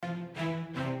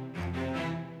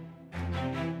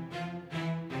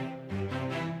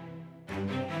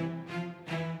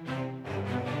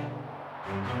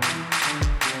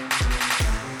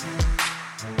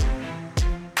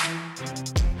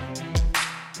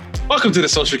Welcome to the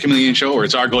Social Chameleon Show, where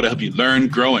it's our goal to help you learn,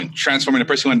 grow, and transform into the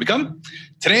person you want to become.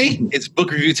 Today, it's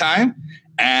book review time,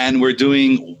 and we're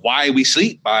doing Why We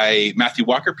Sleep by Matthew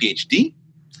Walker, PhD.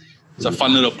 It's a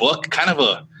fun little book, kind of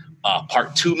a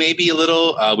part two, maybe a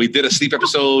little. We did a sleep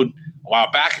episode a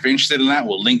while back. If you're interested in that,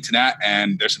 we'll link to that.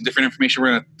 And there's some different information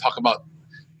we're going to talk about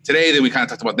today than we kind of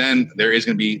talked about then. There is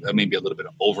going to be maybe a little bit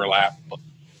of overlap, but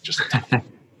just a tad.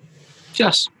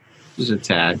 just a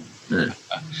tad.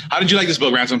 How did you like this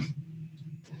book, Ransom?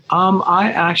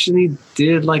 I actually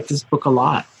did like this book a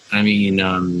lot. I mean,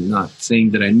 not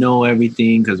saying that I know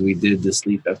everything because we did the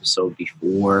sleep episode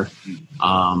before.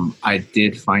 I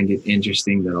did find it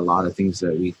interesting that a lot of things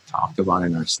that we talked about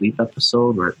in our sleep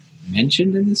episode were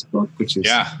mentioned in this book, which is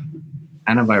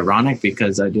kind of ironic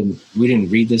because we didn't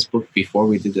read this book before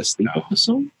we did the sleep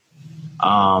episode.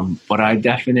 But I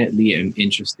definitely am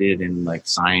interested in like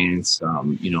science.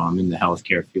 I'm in the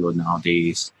healthcare field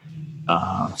nowadays.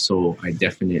 So I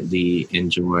definitely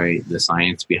enjoy the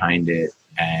science behind it.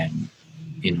 And,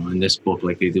 in this book,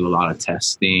 like they do a lot of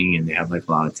testing and they have like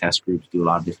a lot of test groups, do a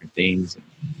lot of different things. And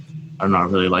I don't know, I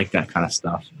really like that kind of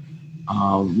stuff.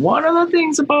 One of the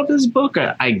things about this book,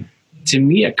 to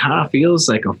me, it kind of feels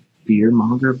like a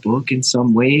fearmonger book in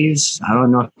some ways. I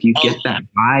don't know if you get that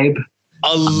vibe.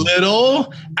 A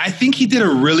little. I think he did a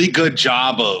really good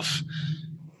job of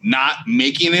not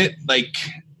making it like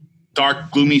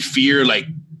dark, gloomy fear. Like,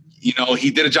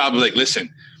 he did a job of like,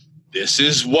 listen, this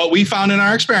is what we found in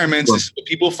our experiments. This is what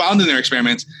people found in their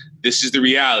experiments. This is the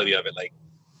reality of it. Like,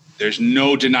 there's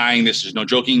no denying this. There's no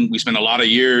joking. We spent a lot of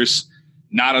years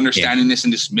not understanding this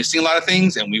and dismissing a lot of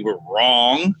things, and we were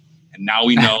wrong. And now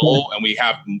we know, and we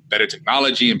have better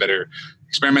technology and better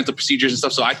experimental procedures and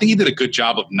stuff. So I think he did a good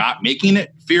job of not making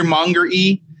it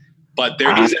fearmonger-y, but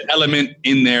there is an element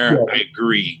in there. Yeah. I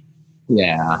agree.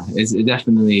 Yeah, it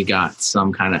definitely got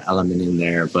some kind of element in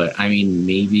there, but I mean,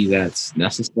 maybe that's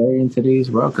necessary in today's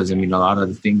world because I mean, a lot of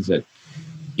the things that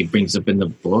he brings up in the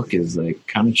book is like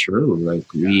kind of true.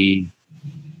 Like we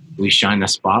shine a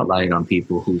spotlight on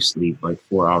people who sleep like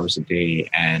 4 hours a day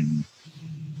and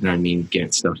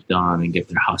get stuff done and get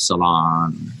their hustle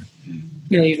on.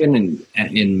 Even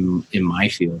in my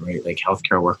field, right? Like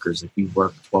healthcare workers, if you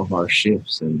work 12-hour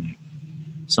shifts and like,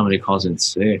 somebody calls in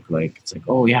sick, like it's like,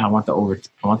 oh yeah, I want the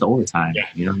overtime. Yeah.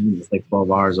 It's like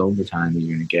 12 hours overtime that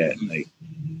you're gonna get. Like,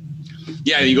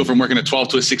 yeah, you go from working at 12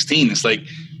 to a 16. It's like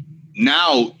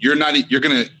now you're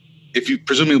gonna, if you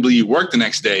presumably you work the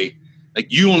next day, like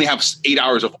you only have 8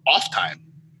 hours of off time.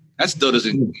 That still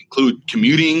doesn't include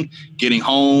commuting, getting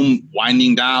home,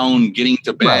 winding down, getting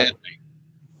to bed. Right.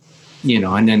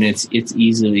 And then it's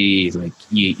easily like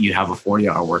you have a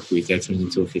 40-hour work week that turns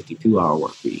into a 52-hour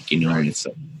work week, and it's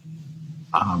like,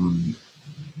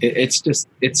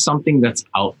 it's something that's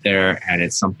out there and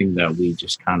it's something that we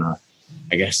just kind of,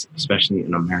 I guess, especially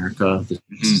in America, this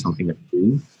is something that we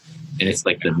do, and it's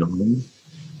like the norm.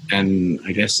 And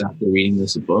I guess after reading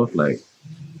this book, like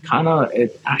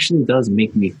it actually does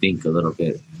make me think a little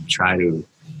bit, try to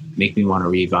make me want to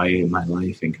reevaluate my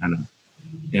life and kind of,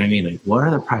 like, what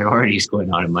are the priorities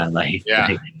going on in my life? Yeah.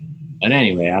 Like, but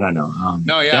anyway, I don't know.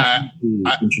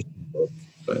 Interesting book,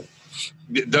 but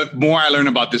the more I learn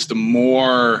about this, the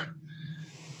more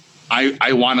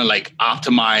I want to like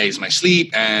optimize my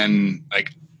sleep. And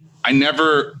like, I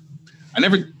never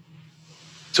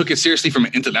took it seriously from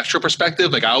an intellectual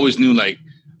perspective. Like I always knew like,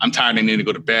 I'm tired, I need to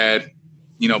go to bed,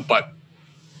 but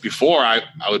before I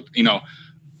would,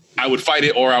 I would fight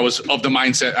it, or I was of the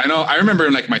mindset. I remember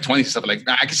in like my 20s and stuff, like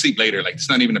I can sleep later. Like it's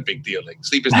not even a big deal. Like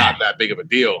sleep is not that big of a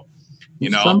deal,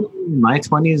 In my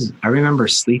 20s, I remember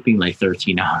sleeping like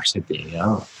 13 hours a day.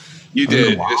 Oh, you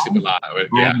did. You sleep a lot. I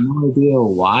have no idea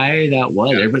why that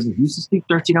was. Yeah. Everybody used to sleep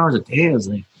 13 hours a day. I was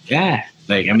like, yeah.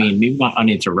 Like, I mean, maybe not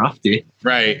uninterrupted.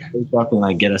 Right. Wake up and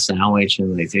like get a sandwich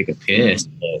and like take a piss.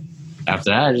 But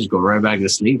after that, I just go right back to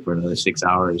sleep for another 6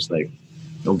 hours. Like,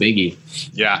 no biggie.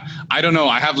 Yeah. I don't know.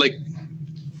 I have like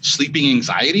sleeping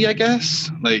anxiety, I guess.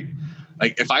 Like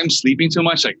if I'm sleeping too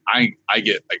much, like I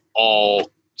get like all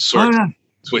sorts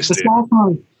twisted.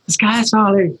 The sky's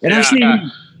falling. And I'm sleeping.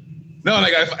 No,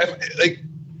 like I like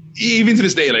even to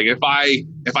this day, like if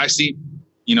I sleep,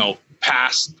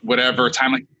 past whatever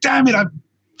time, like, damn it, I've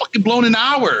fucking blown an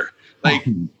hour. Like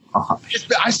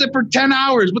I slept for 10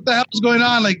 hours. What the hell is going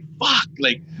on? Like, fuck.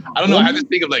 Like, I don't know. I have to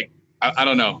think of like, I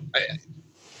don't know.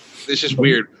 It's just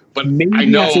weird, but maybe I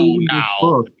know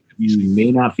now. You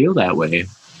may not feel that way.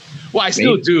 Well, I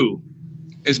still do.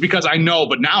 It's because I know,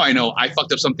 but now I know I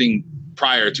fucked up something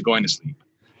prior to going to sleep.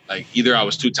 Like either I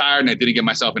was too tired and I didn't give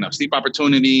myself enough sleep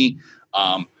opportunity,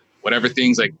 whatever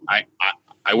things. Like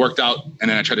I worked out and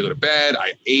then I tried to go to bed.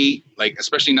 I ate, like,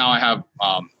 especially now I have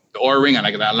the Oura Ring, and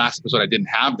like that last episode I didn't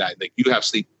have that. Like, you have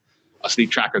a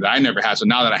sleep tracker that I never had. So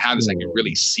now that I have this, I can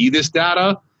really see this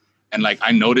data, and like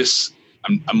I notice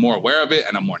I'm more aware of it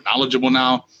and I'm more knowledgeable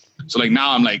now. So like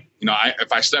now I'm like, you know,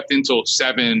 if I slept until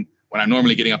 7 when I'm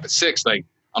normally getting up at 6, like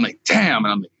I'm like, damn,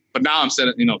 and I'm like, but now I'm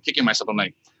kicking myself. I'm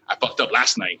like, I fucked up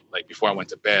last night, like before I went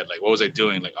to bed. Like, what was I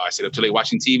doing? Like, oh, I stayed up too late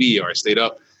watching TV, or I stayed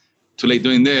up too late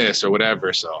doing this or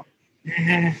whatever. So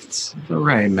it's all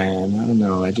right, man. I don't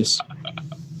know.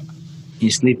 You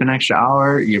sleep an extra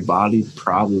hour, your body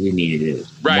probably needed it.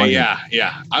 Right.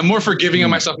 Yeah. I'm more forgiving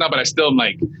of myself now, but I still am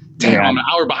like, damn, I'm an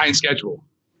hour behind schedule.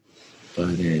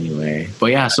 But anyway,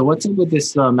 so what's up with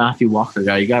this Matthew Walker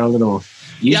guy? You got a little,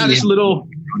 this little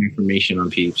information on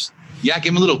peeps. Yeah,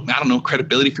 give him a little, I don't know,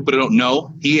 credibility for people that don't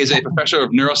know. He is a professor of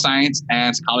neuroscience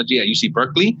and psychology at UC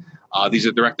Berkeley. He's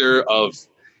a director of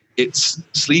its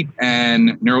sleep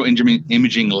and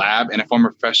neuroimaging lab, and a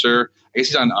former professor. I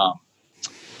guess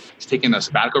he's taking a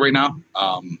sabbatical right now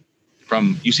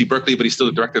from UC Berkeley, but he's still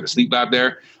the director of the sleep lab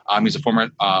there. He's a former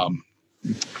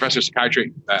professor of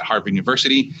psychiatry at Harvard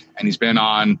University, and he's been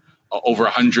on over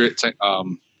 100.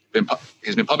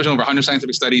 He's been published in over 100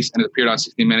 scientific studies and has appeared on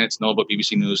 60 Minutes, Nova,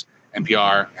 BBC News,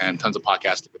 NPR, and tons of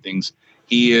podcasts, different things.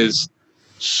 He is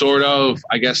sort of,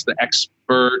 I guess, the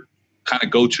expert kind of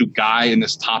go-to guy in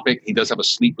this topic. He does have a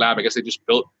sleep lab. I guess they just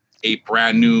built a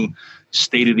brand new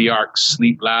state-of-the-art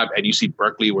sleep lab at UC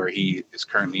Berkeley, where he is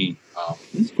currently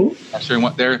professoring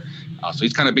what there. So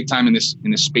he's kind of big time in this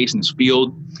space, in this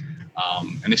field.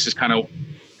 And this is kind of,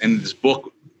 in this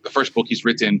book, the first book he's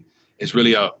written is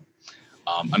really a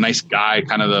nice guy,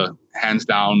 kind of the hands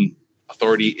down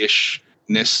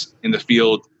authority-ishness in the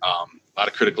field. A lot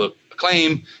of critical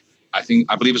acclaim. I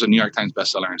believe it's a New York Times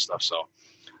bestseller and stuff. So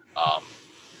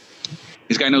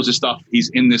this guy knows his stuff. He's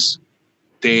in this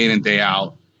day in and day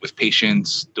out with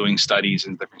patients, doing studies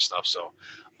and different stuff. So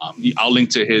I'll link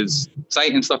to his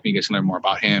site and stuff. You guys can learn more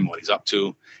about him, what he's up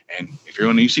to. And if you're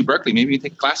going to UC Berkeley, maybe you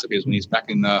take a class of his when he's back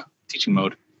in teaching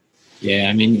mode. Yeah,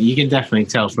 I mean, you can definitely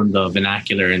tell from the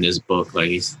vernacular in this book. Like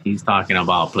he's talking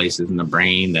about places in the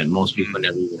brain that most people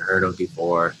never even heard of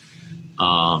before.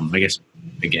 I guess,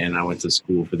 again, I went to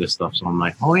school for this stuff, so I'm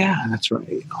like, oh yeah, that's right.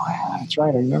 I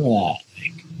remember that.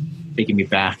 Like, taking me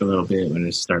back a little bit when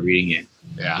I start reading it.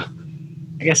 Yeah.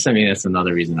 I guess, that's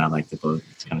another reason I like the book.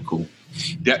 It's kind of cool.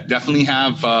 Definitely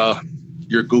have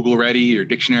your Google ready, your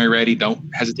dictionary ready. Don't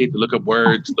hesitate to look up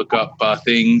words, look up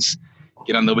things.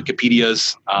 Get on the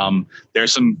Wikipedias.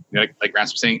 There's some, like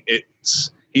Rance was saying,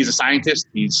 he's a scientist.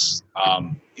 He's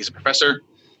a professor.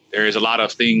 There is a lot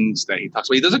of things that he talks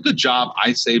about. He does a good job,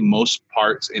 I'd say, most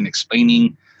parts in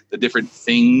explaining the different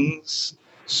things.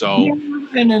 So, yeah,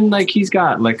 and then like he's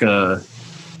got like you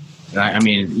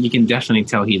can definitely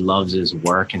tell he loves his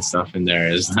work and stuff in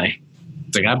there. It's like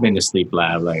I've been to sleep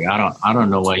lab. Like I don't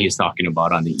know what he's talking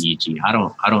about on the EEG.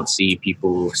 I don't see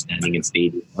people standing in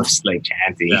stadiums like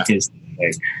chanting. Yeah.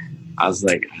 I was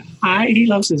like, he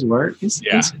loves his work. You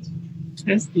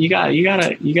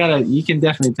can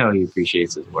definitely tell he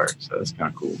appreciates his work. So it's kind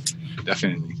of cool.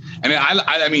 Definitely. And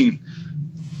I mean,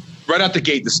 right out the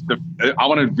gate, I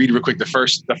want to read real quick the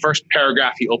first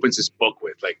paragraph he opens his book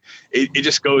with. Like it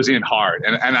just goes in hard,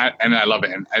 and I love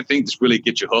it, and I think this really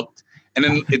gets you hooked. And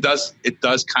then it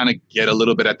does kind of get a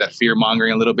little bit at that fear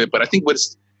mongering a little bit, but I think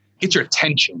gets your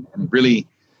attention and it really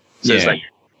says like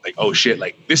oh shit,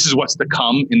 like this is what's to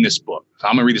come in this book. So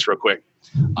I'm gonna read this real quick.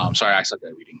 Sorry, I suck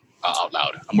at reading out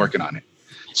loud. I'm working on it.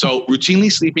 So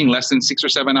routinely sleeping less than 6 or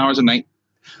 7 hours a night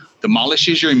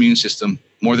demolishes your immune system,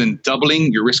 more than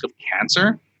doubling your risk of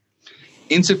cancer.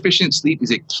 Insufficient sleep is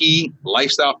a key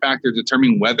lifestyle factor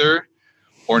determining whether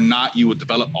or not you will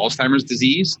develop Alzheimer's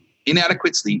disease.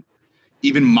 Inadequate sleep,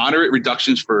 even moderate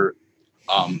reductions for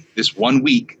this 1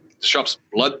 week, disrupts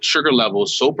blood sugar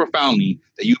levels so profoundly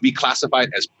that you'd be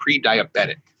classified as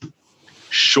pre-diabetic.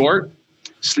 Short,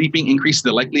 sleeping increases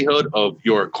the likelihood of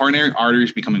your coronary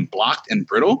arteries becoming blocked and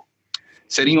brittle,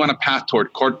 setting you on a path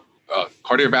toward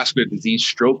cardiovascular disease,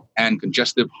 stroke, and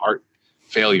congestive heart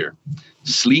failure.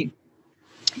 Sleep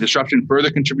disruption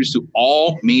further contributes to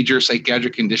all major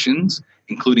psychiatric conditions,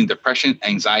 including depression,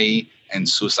 anxiety, and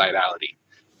suicidality.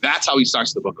 That's how he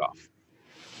starts the book off.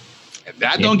 If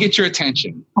that don't get your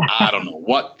attention, I don't know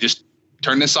what. Just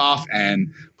turn this off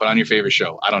and put on your favorite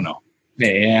show. I don't know.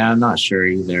 Yeah, I'm not sure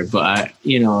either. But,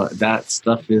 that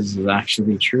stuff is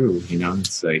actually true.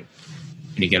 It's like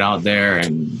when you get out there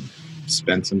and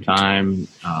spend some time,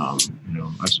 I've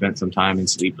spent some time in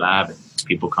sleep lab and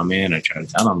people come in. I try to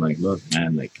tell them, like, look,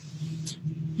 man, like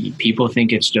people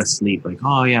think it's just sleep. Like,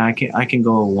 oh yeah, I can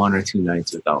go 1 or 2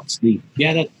 nights without sleep.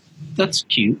 Yeah, that's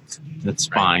cute. That's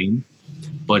fine.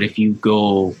 But if you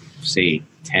go, say,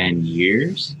 10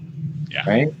 years,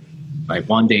 right? Like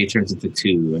one day turns into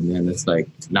 2, and then it's like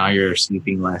now you're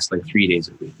sleeping less like 3 days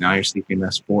a week. Now you're sleeping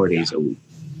less 4 days a week,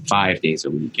 5 days a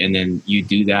week. And then you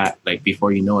do that, like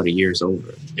before you know it, a year's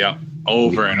over. Yeah.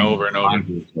 Over and over and over. 5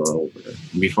 years are over.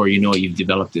 And before you know it, you've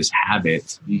developed this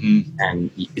habit, and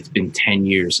it's been 10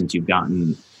 years since you've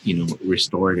gotten,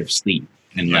 restorative sleep.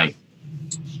 And like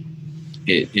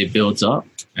it builds up.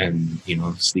 And,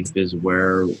 sleep is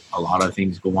where a lot of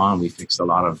things go on. We fixed a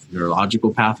lot of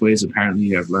neurological pathways.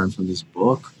 Apparently, I've learned from this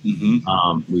book. We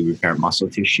repair muscle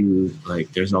tissue.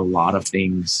 Like, there's a lot of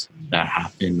things that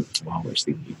happen while we're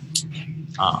sleeping.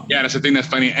 That's the thing that's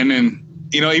funny. And then,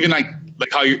 even like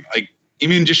how you like,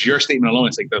 even just your statement alone,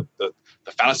 it's like the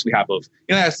fallacy we have of,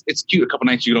 it's cute. A couple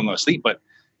nights you don't go to sleep, but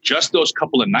just those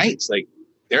couple of nights, like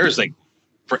there's like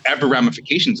forever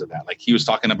ramifications of that. Like he was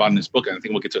talking about in his book, and I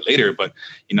think we'll get to it later, but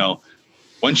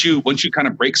once you kind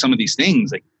of break some of these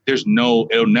things, like it'll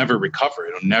never recover.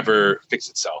 It'll never fix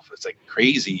itself. It's like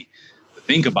crazy to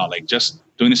think about, like just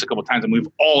doing this a couple of times, and we've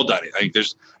all done it. Like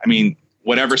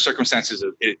whatever circumstances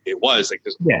it was, like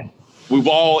we've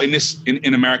all in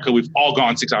America, we've all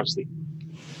gone 6 hours of sleep.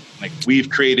 Like we've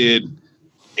created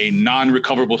a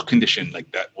non-recoverable condition like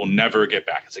that will never get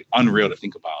back. It's like unreal to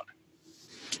think about.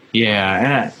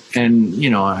 Yeah, and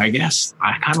I guess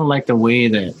I kind of like the way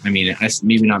that, it's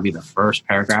maybe not be the first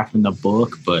paragraph in the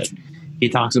book, but he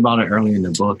talks about it early in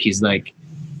the book. He's like,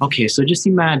 okay, so just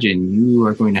imagine you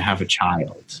are going to have a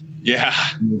child. Yeah.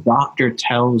 And the doctor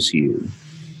tells you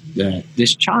that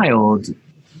this child,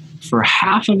 for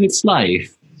half of its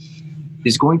life,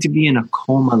 is going to be in a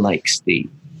coma-like state.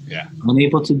 Yeah.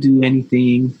 Unable to do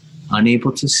anything,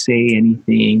 unable to say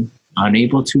anything,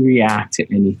 unable to react to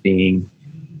anything.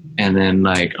 And then,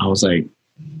 like, I was like,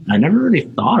 I never really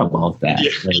thought about that.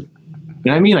 Yeah. Like, you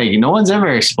know what I mean? Like, no one's ever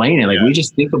explained it. Like, we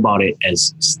just think about it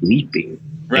as sleeping.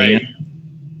 Right.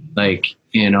 Like,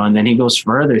 and then he goes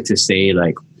further to say,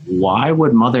 like, why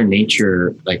would Mother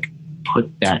Nature, like,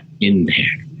 put that in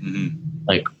there?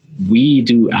 Like, we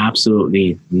do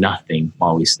absolutely nothing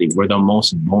while we sleep. We're the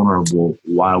most vulnerable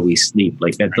while we sleep.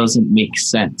 Like, that doesn't make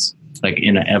sense, like,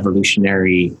 in an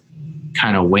evolutionary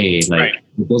kind of way. Like,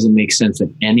 it doesn't make sense that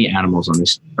any animals on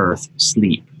this earth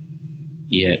sleep,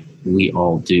 yet we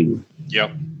all do.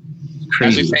 Yep.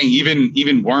 As you're saying,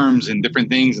 even worms and different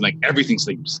things, and like everything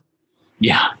sleeps.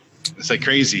 Yeah. It's like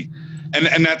crazy.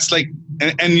 And that's like,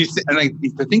 and you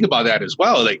to think about that as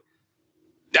well, like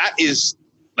that is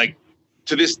like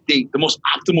to this date, the most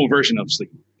optimal version of sleep.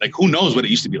 Like who knows what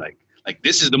it used to be like? Like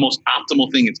this is the most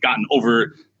optimal thing it's gotten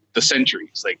over the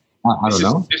centuries. Like I don't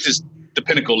know. This is the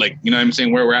pinnacle, like, you know what I'm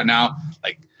saying, where we're at now,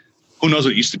 like, who knows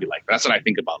what it used to be like? That's what I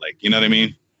think about, like, you know what I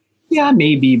mean? Yeah,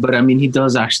 maybe. But he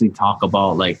does actually talk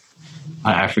about, like,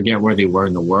 I forget where they were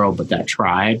in the world, but that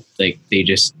tribe, like, they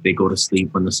go to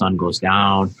sleep when the sun goes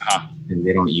down, and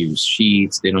they don't use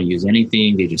sheets. They don't use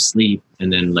anything. They just sleep.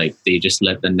 And then, like, they just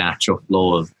let the natural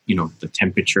flow of, the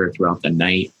temperature throughout the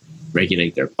night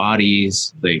regulate their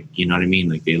bodies. Like, you know what I mean?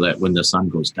 Like, they let, when the sun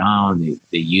goes down,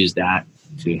 they use that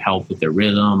to help with their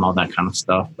rhythm, all that kind of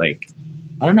stuff. Like,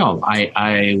 I don't know.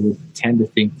 I would tend to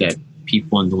think that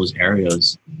people in those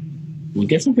areas would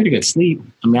get some pretty good sleep.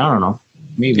 I don't know.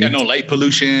 Maybe. Yeah, no light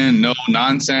pollution, no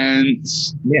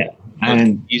nonsense. Yeah.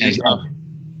 And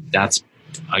that's,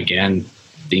 again,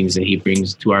 things that he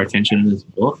brings to our attention in this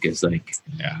book is like,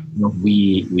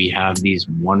 we have these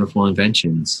wonderful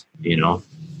inventions, TVs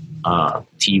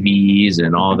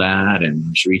and all that, and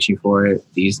I'm just reaching for it.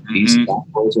 These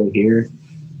boys right here,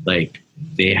 like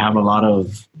they have a lot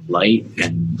of light,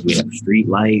 and we have street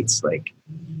lights. Like,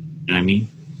 you know what I mean?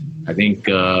 I think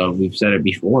we've said it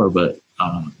before, but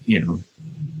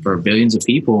for billions of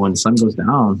people, when the sun goes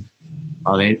down,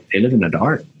 they live in the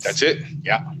dark. That's it.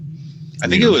 Yeah, I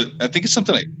think it's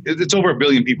something like it's over 1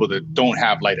 billion people that don't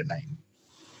have light at night.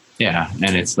 Yeah,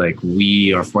 and it's like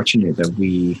we are fortunate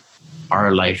that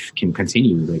our life can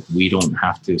continue. Like we don't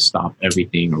have to stop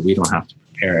everything, or we don't have to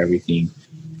prepare everything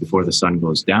before the sun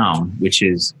goes down, which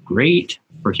is great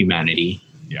for humanity.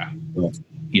 Yeah. But,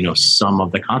 some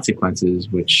of the consequences,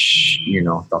 which,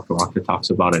 Dr. Walker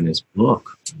talks about in his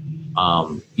book,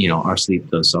 our sleep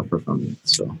does suffer from it.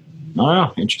 So, I don't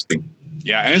know. Interesting.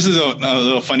 Yeah. And this is a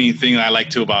little funny thing that I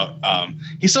like too about,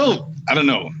 he's so, I don't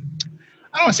know.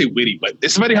 I don't want to say witty, but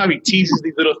it's funny how he teases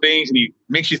these little things and he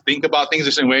makes you think about things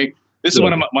a certain way. This is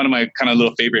one of my kind of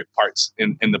little favorite parts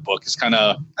in the book. It's kind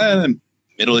of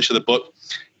middle-ish of the book.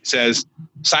 It says,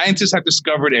 scientists have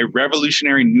discovered a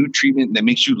revolutionary new treatment that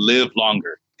makes you live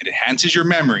longer. It enhances your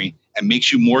memory and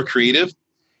makes you more creative.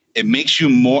 It makes you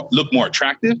look more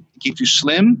attractive. It keeps you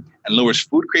slim and lowers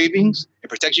food cravings. It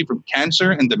protects you from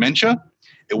cancer and dementia.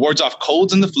 It wards off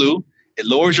colds and the flu. It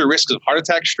lowers your risk of heart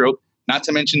attack, stroke, not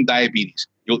to mention diabetes.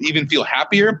 You'll even feel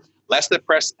happier, less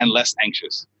depressed, and less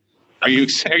anxious. Are you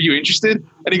interested?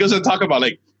 And he goes on to talk about,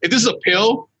 like, if this is a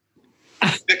pill,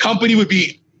 the company would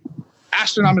be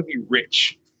astronomically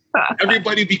rich.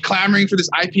 Everybody would be clamoring for this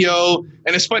IPO.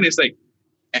 And it's funny. It's like,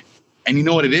 and you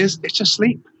know what it is? It's just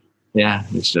sleep. Yeah,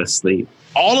 it's just sleep.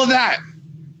 All of that,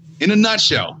 in a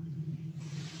nutshell,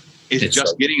 is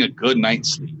just getting a good night's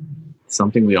sleep.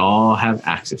 Something we all have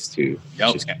access to.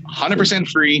 Yep, 100%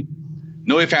 free.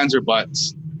 No ifs, ands, or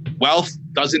buts. Wealth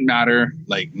doesn't matter.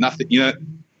 Like, nothing. You know,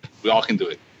 we all can do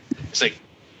it. It's like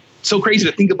so crazy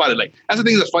to think about it. Like, that's the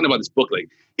thing that's fun about this book. Like,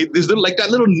 there's like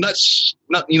that little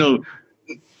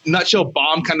nutshell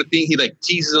bomb kind of thing. He like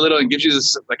teases a little and gives you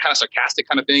this like kind of sarcastic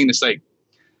kind of thing. And it's like,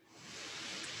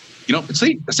 you know,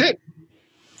 sleep. That's it.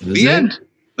 The end.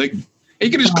 Like, you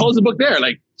can just close the book there.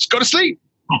 Like, just go to sleep.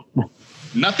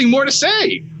 Nothing more to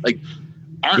say. Like,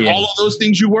 aren't all of those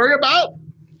things you worry about?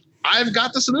 I've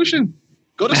got the solution.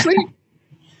 Go to sleep.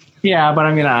 Yeah, but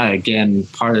I mean, again,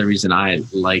 part of the reason I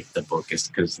like the book is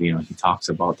because, you know, he talks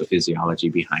about the physiology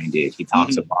behind it. He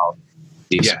talks about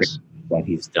the experiments that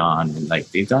he's done. And, like,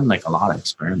 they've done, like, a lot of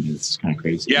experiments. It's kind of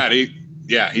crazy.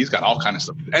 Yeah, he's got all kinds of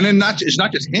stuff. And then it's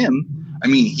not just him. I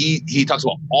mean, he talks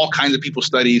about all kinds of people's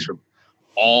studies from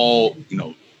all, you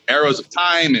know, eras of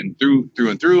time and through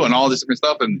and all this different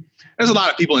stuff. And there's a lot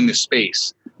of people in this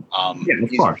space. Of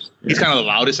course. He's kind of the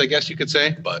loudest, I guess you could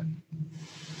say, but.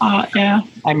 Yeah,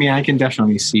 I mean, I can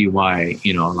definitely see why,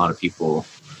 you know, a lot of people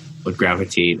would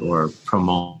gravitate or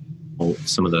promote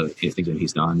some of the things that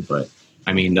he's done. But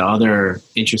I mean, the other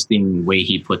interesting way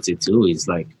he puts it too is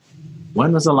like,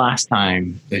 when was the last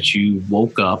time that you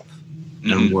woke up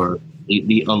and were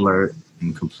completely alert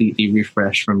and completely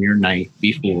refreshed from your night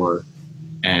before,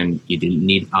 and you didn't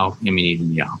need alcohol? I mean, you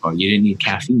didn't need alcohol. You didn't need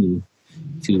caffeine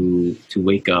to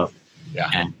wake up,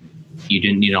 and you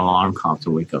didn't need an alarm clock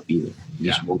to wake up either. You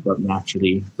just woke up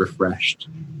naturally, refreshed,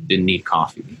 didn't need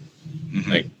coffee.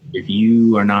 Like, if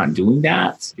you are not doing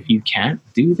that, if you can't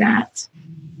do that,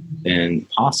 then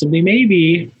possibly,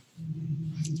 maybe,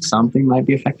 something might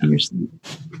be affecting your sleep.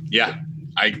 Yeah,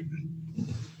 I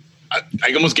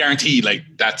almost guarantee, like,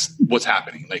 that's what's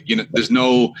happening. Like, you know, there's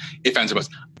no ifs, ands, or buts.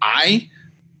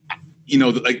 You know,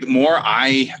 like, the more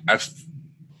I've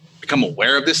become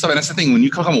aware of this stuff, and that's the thing, when you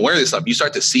become aware of this stuff, you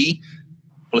start to see,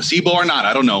 placebo or not,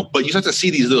 I don't know, but you start to see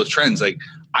these little trends. Like,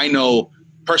 I know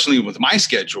personally with my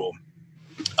schedule,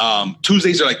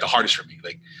 Tuesdays are like the hardest for me.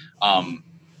 Like,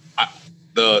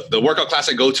 the workout class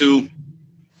I go to,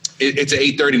 it's at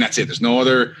 8:30 and that's it. There's no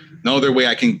other way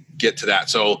I can get to that.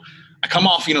 So I come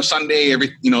off, you know, Sunday,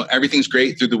 everything's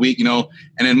great through the week, you know,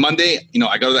 and then Monday, you know,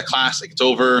 I go to that class, like, it's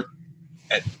over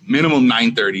at minimum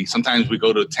 9:30. Sometimes we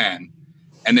go to 10.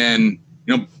 And then,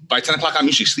 you know, by 10 o'clock, I'm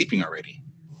usually sleeping already.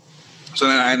 So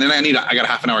then I got a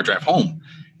half an hour drive home.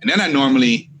 And then I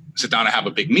normally sit down and have a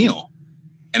big meal.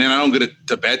 And then I don't get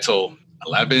to bed till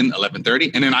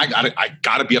 11:30. And then I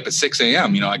gotta be up at 6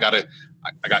 a.m. You know, I got,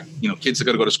 you know, kids that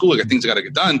gotta go to school. I got things that gotta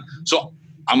get done. So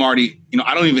I'm already, you know,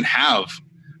 I don't even have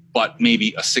but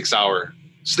maybe a 6-hour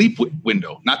sleep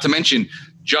window, not to mention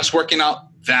just working out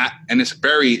that. And it's a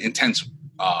very intense,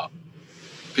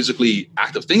 physically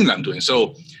active thing that I'm doing.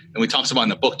 So, and we talked about in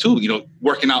the book too, you know,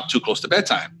 working out too close to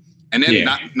bedtime. And then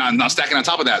not stacking on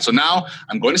top of that. So now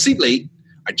I'm going to sleep late.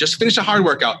 I just finished a hard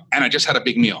workout and I just had a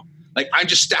big meal. Like, I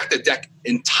just stacked the deck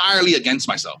entirely against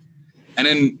myself. And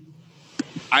then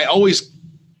I always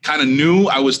kind of knew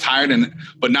I was tired.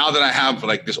 But now that I have,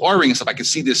 like, this Oura ring and stuff, I can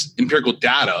see this empirical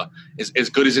data is as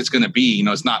good as it's going to be. You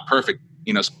know, it's not perfect,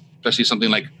 you know, especially something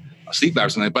like a sleep lab or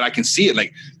something, but I can see it.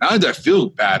 Like, not only do I feel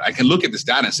bad, I can look at this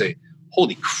data and say,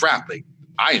 holy crap, like,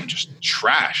 I am just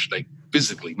trash. Like,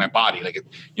 physically, my body, like,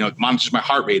 you know, it monitors my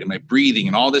heart rate and my breathing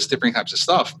and all this different types of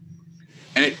stuff.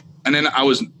 And then I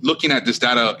was looking at this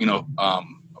data, you know,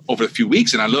 over a few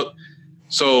weeks, and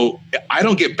so I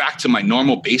don't get back to my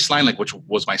normal baseline, like, which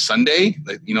was my Sunday,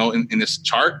 like, you know, in this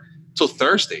chart, till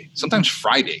Thursday, sometimes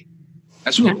Friday.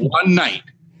 That's one night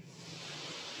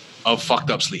of fucked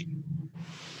up sleep.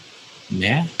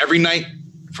 Yeah. Every night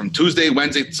from Tuesday,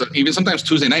 Wednesday, so even sometimes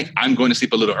Tuesday night, I'm going to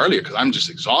sleep a little earlier because I'm just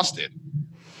exhausted.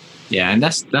 Yeah, and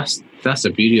that's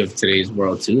the beauty of today's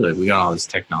world too. Like, we got all this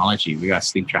technology. We got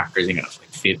sleep trackers, you know,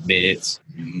 like Fitbits,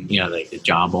 you know, like the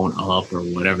Jawbone Up or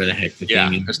whatever the heck the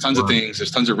thing is. There's tons of things.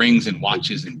 There's tons of rings and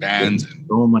watches and bands. And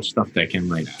so much stuff that can,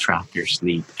 like, track your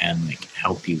sleep and, like,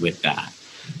 help you with that.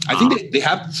 I think they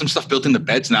have some stuff built in the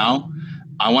beds now.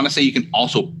 I want to say you can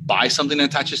also buy something that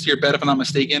attaches to your bed, if I'm not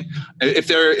mistaken. If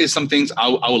there is some things, I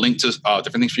will link to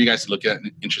different things for you guys to look at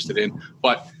and interested in.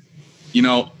 But, you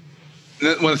know,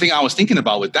 one thing I was thinking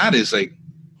about with that is like,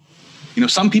 you know,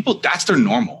 some people, that's their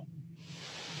normal.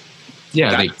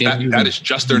 Yeah, that is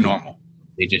just their normal.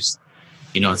 They just,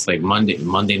 you know, it's like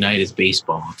Monday night is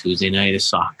baseball, Tuesday night is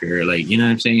soccer, like, you know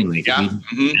what I'm saying? Like, yeah.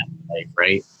 Like,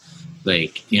 right?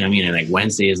 Like, you know what I mean? And like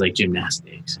Wednesday is like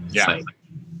gymnastics. And it's like,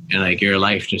 and like your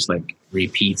life just like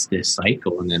repeats this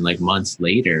cycle, and then like months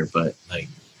later, but like,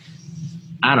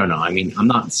 I don't know. I mean, I'm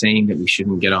not saying that we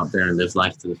shouldn't get out there and live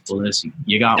life to the fullest.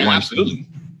 You got one, absolutely.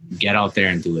 Get out there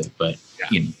and do it. But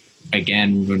you know,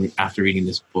 again, after reading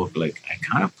this book, like I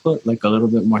kind of put like a little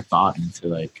bit more thought into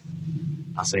like,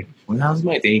 I was like, well, how's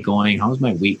my day going? How's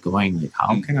my week going? Like,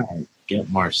 how can I get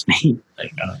more sleep?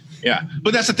 Like,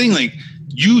 but that's the thing. Like,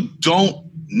 you don't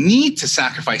need to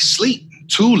sacrifice sleep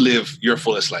to live your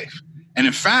fullest life. And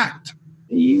in fact,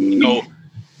 you know,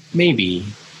 maybe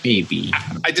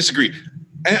I disagree.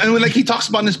 And like he talks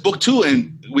about in this book too,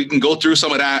 and we can go through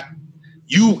some of that.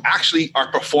 You actually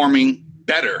are performing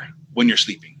better when you're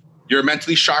sleeping. You're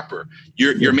mentally sharper.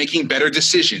 You're making better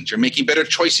decisions. You're making better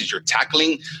choices. You're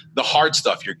tackling the hard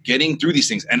stuff. You're getting through these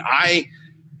things. And I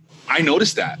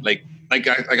noticed that. Like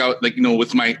you know,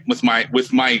 with my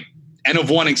N of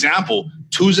 1 example,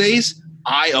 Tuesdays,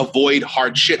 I avoid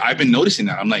hard shit. I've been noticing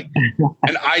that. I'm like,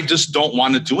 and I just don't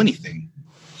want to do anything.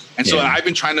 And so I've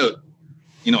been trying to,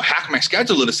 you know, hack my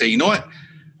schedule to say, you know what?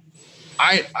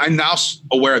 I'm now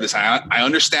aware of this. I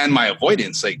understand my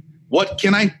avoidance. Like, what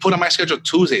can I put on my schedule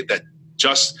Tuesday that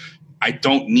just I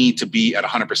don't need to be at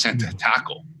 100% to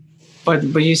tackle? But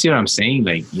you see what I'm saying?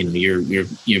 Like, you know,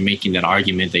 you're making that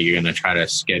argument that you're gonna try to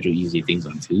schedule easy things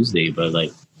on Tuesday, but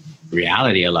like,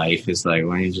 reality of life is like,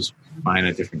 why don't you just find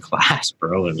a different class,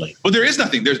 bro? And like, well, there is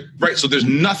nothing. So there's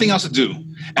nothing else to do.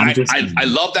 And I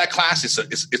love that class.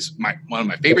 It's one of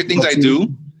my favorite things I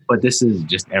do. But this is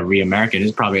just every American. This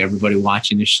is probably everybody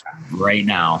watching this right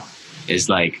now is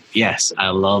like, yes, I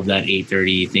love that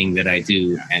 8:30 thing that I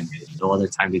do, and there's no other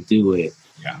time to do it.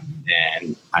 Yeah.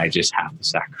 And I just have to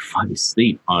sacrifice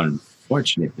sleep.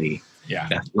 Unfortunately,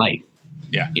 that's life.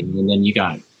 Yeah. And then you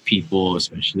got people,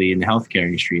 especially in the healthcare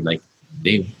industry, like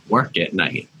they work at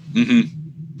night. Mm-hmm.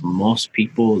 Most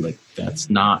people, like, that's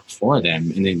not for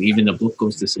them. And then even the book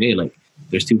goes to say, like,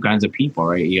 there's two kinds of people,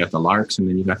 right? You got the larks and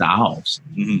then you got the owls.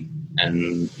 Mm-hmm.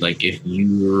 And like, if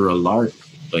you're a lark,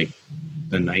 like,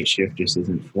 the night shift just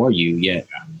isn't for you yet.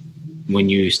 When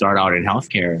you start out in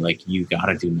healthcare, like, you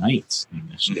gotta do nights. Like,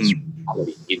 that's just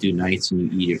reality. You do nights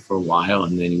and you eat it for a while,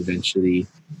 and then eventually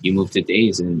you move to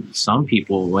days. And some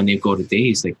people, when they go to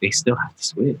days, like, they still have to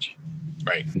switch.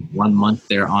 Right. 1 month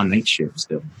they're on night shift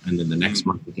still, and then the next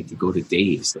month they get to go to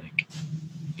days. Like,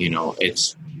 you know,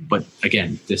 it's. But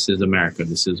again, this is America.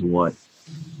 This is what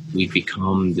we've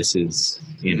become. This is,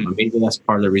 you know, maybe that's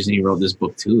part of the reason he wrote this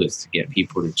book too, is to get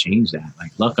people to change that.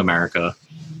 Like, look, America,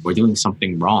 we're doing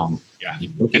something wrong. Yeah.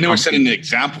 And then we're setting the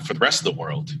example for the rest of the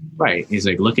world. Right. He's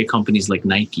like, look at companies like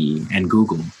Nike and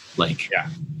Google. Like,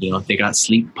 you know, they got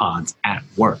sleep pods at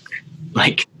work.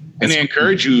 Like, and they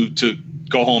encourage you to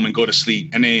go home and go to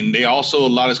sleep. And then they also, a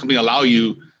lot of companies allow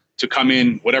you to come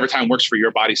in whatever time works for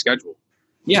your body schedule.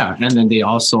 Yeah. And then they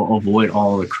also avoid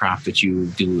all the crap that you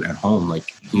do at home.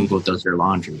 Like, Google does your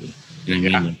laundry. You know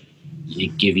what I mean? Like, they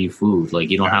give you food.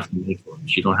 Like, you don't have to make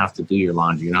lunch. You don't have to do your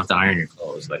laundry. You don't have to iron your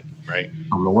clothes. Like,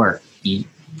 come to work, eat,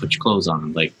 put your clothes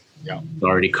on. Like, it's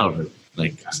already covered.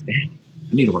 Like,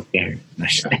 I need to work there.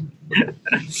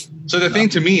 So the thing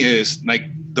to me is, like,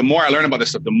 the more I learn about this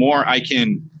stuff, the more I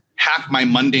can hack my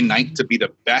Monday night to be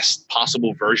the best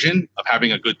possible version of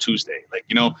having a good Tuesday. Like,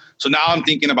 you know, so now I'm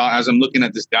thinking about, as I'm looking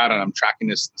at this data and I'm tracking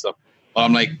this stuff,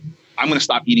 I'm like, I'm going to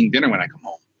stop eating dinner when I come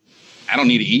home. I don't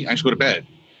need to eat. I just go to bed.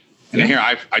 And then here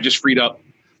I just freed up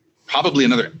probably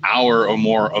another hour or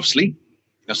more of sleep.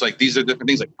 It's like, these are different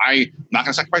things. Like, I'm not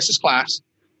going to sacrifice this class.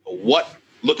 But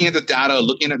looking at the data,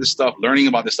 looking at this stuff, learning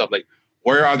about this stuff, like,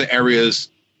 where are the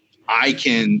areas I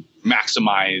can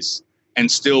maximize and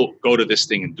still go to this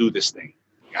thing and do this thing?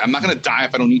 I'm not going to die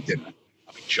if I don't eat dinner.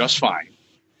 I'll be just fine.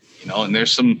 You know, and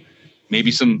there's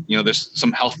maybe some, you know, there's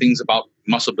some health things about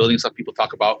muscle building stuff people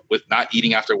talk about with not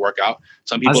eating after workout.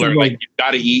 Some people are like, you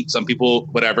got to eat. Some people,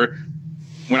 whatever.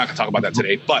 We're not going to talk about that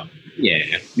today, but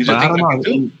these are things I can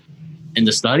do. In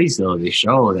the studies, though, they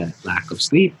show that lack of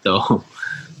sleep, though,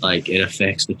 like, it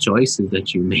affects the choices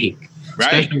that you make,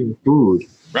 especially with food.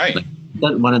 Right. Like,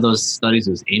 one of those studies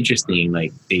was interesting.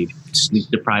 Like they sleep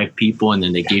deprived people, and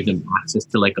then they gave them access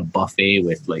to like a buffet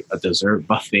with like a dessert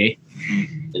buffet.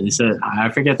 Mhm. And they said, I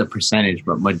forget the percentage,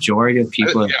 but majority of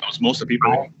people, Yeah, it was most of the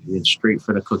people. went straight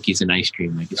for the cookies and ice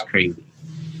cream. Like it's crazy.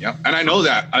 Yeah, and I know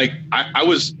that. Like I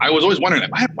was always wondering,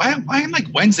 why am like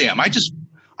Wednesday? I just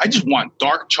want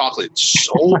dark chocolate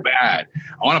so bad.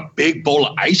 I want a big bowl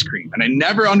of ice cream, and I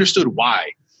never understood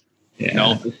why. Yeah. You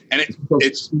know, and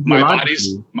it's my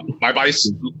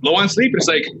body's low on sleep. It's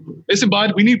like, listen,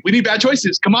 bud, we need bad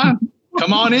choices. Come on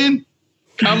in,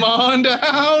 come on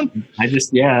down. I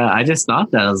just thought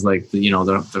that. I was like,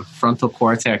 the frontal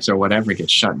cortex or whatever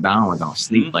gets shut down without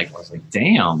sleep. Mm-hmm. Like I was like,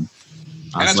 damn.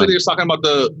 And that's what they were talking about,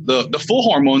 the full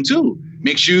hormone too.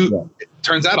 Makes you, it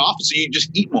turns that off, so you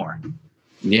just eat more.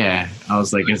 Yeah. I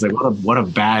was like, it's like, what a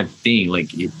bad thing. Like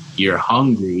you're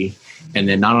hungry, and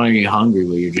then not only are you hungry,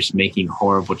 but you're just making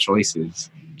horrible choices.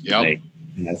 Yeah. Like,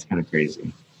 that's kind of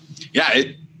crazy. Yeah.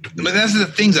 But that's the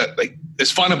things that like, it's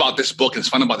fun about this book and it's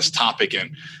fun about this topic.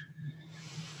 And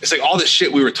it's like all this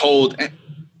shit we were told, and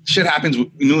shit happens with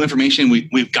new information.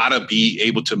 We've got to be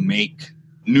able to make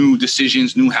new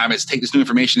decisions, new habits, take this new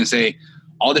information and say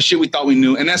all the shit we thought we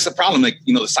knew. And that's the problem. Like,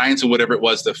 the science or whatever it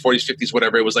was, the 40s, 50s,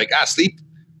 whatever, it was like, sleep,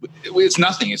 it's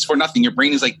nothing. It's for nothing. Your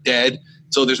brain is like dead.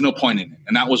 So there's no point in it.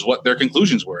 And that was what their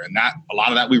conclusions were. And that a lot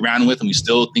of that we ran with, and we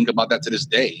still think about that to this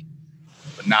day.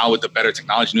 But now with the better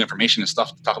technology, new information and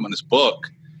stuff to talk about in this book,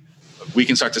 we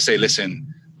can start to say,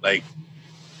 listen, like,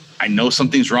 I know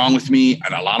something's wrong with me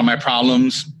and a lot of my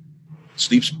problems,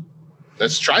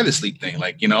 let's try the sleep thing,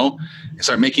 like, and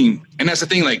start making, and that's the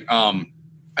thing, like, I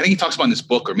think he talks about in this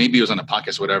book, or maybe it was on a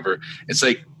podcast, whatever. It's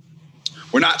like,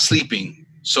 we're not sleeping.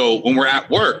 So when we're at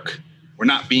work, we're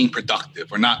not being productive.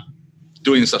 We're not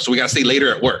doing this stuff. So we got to stay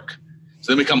later at work.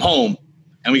 So then we come home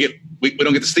and we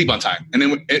don't get to sleep on time. And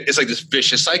then it's like this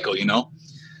vicious cycle,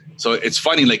 So it's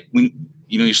funny, like when,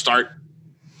 you start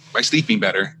by sleeping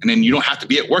better, and then you don't have to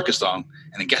be at work as long.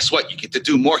 And then guess what? You get to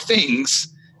do more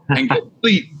things and get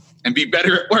sleep and be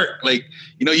better at work. Like,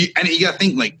 you got to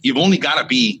think, like, you've only got to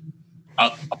be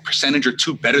a percentage or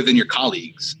two better than your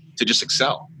colleagues to just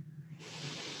excel.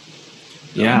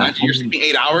 Yeah. Imagine you're sleeping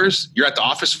 8 hours, you're at the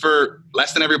office for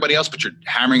less than everybody else, but you're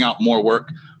hammering out more work,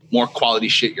 more quality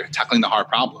shit. You're tackling the hard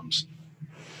problems.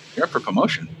 You're up for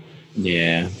promotion.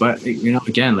 Yeah. But,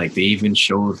 again, like they even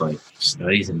showed like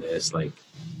studies in this, like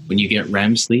when you get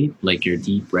REM sleep, like your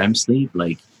deep REM sleep,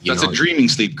 like, that's a dreaming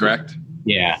sleep, correct?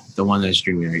 Yeah. The one that's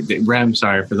dreaming. The REM,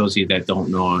 sorry, for those of you that don't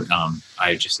know,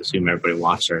 I just assume everybody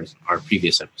watched our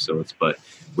previous episodes, but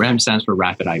REM stands for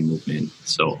rapid eye movement.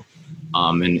 So,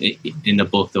 and in the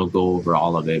book, they'll go over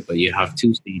all of it, but you have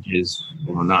two stages.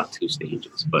 Well, not two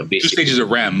stages, but basically 2 stages of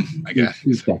REM, I guess.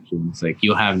 Two sections. Like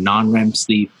you'll have non-REM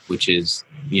sleep, which is,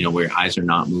 where your eyes are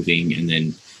not moving. And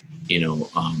then,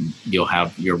 you'll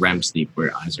have your REM sleep where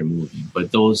your eyes are moving.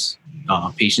 But those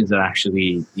patients that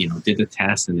actually, did the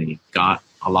test and they got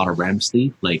a lot of REM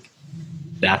sleep, like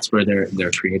that's where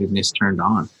their creativeness turned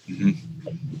on.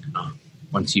 Mm-hmm.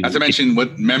 Once you, not to mention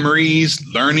what memories,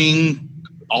 learning,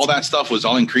 all that stuff was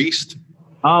all increased.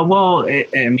 Well,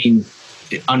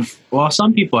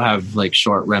 some people have like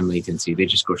short REM latency. They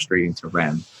just go straight into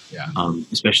REM. Yeah.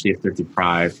 Especially if they're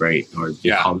deprived, right? Or they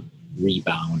call it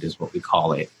rebound is what we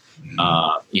call it.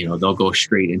 Mm-hmm. They'll go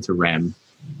straight into REM.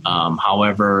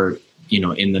 However,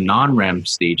 in the non-REM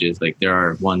stages, like there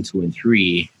are 1, 2, and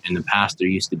 3. In the past, there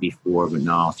used to be 4, but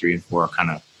now 3 and 4 are kind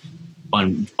of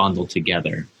bundled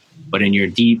together. But in your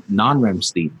deep non-REM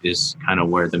sleep is kind of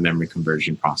where the memory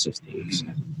conversion process takes.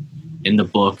 Mm-hmm. In the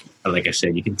book, like I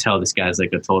said, you can tell this guy's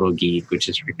like a total geek, which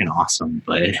is freaking awesome.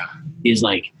 But he's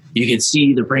like, you can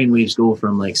see the brainwaves go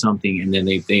from like something, and then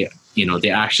they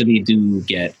actually do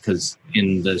get, because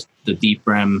in the deep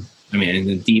REM, in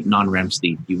the deep non-REM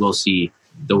sleep, you will see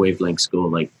the wavelengths go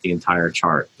like the entire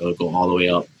chart. They'll go all the way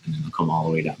up and then they'll come all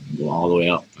the way down. They'll go all the way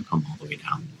up and come all the way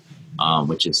down,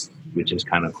 which is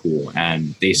kind of cool.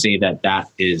 And they say that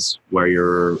is where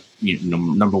you're,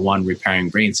 number one, repairing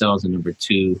brain cells, and number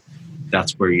two,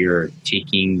 that's where you're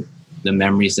taking the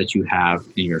memories that you have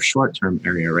in your short-term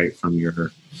area, right, from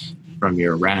your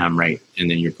RAM, right,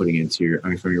 and then you're putting into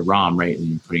from your ROM, right, and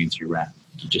you're putting into your RAM.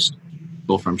 You just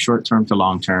go from short-term to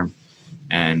long-term,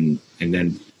 and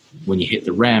then when you hit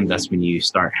the REM, that's when you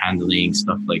start handling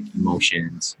stuff like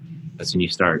emotions. That's when you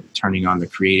start turning on the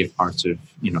creative parts of,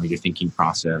 your thinking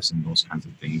process and those kinds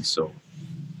of things. So,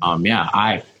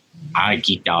 I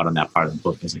geeked out on that part of the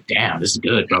book. I was like, damn, this is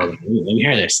good, bro. Let me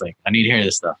hear this. Like, I need to hear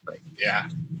this stuff. Like,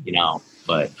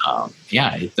 but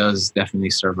it does definitely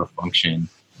serve a function.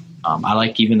 I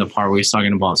like even the part where he's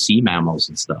talking about sea mammals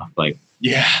and stuff. Like,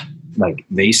 like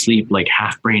they sleep like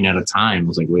half brain at a time. I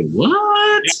was like, wait, what?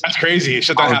 Yeah, that's crazy.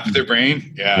 Shut down half of their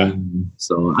brain. Yeah.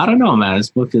 So I don't know, man. This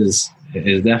book is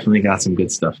definitely got some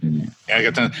good stuff in there. Yeah, I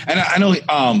got that. And I know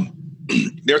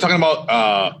they were talking about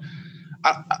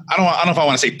I don't know if I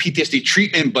want to say PTSD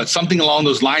treatment, but something along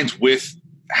those lines with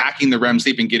hacking the REM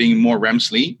sleep and getting more REM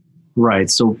sleep. Right.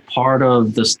 So part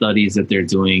of the studies that they're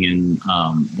doing and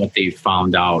what they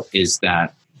found out is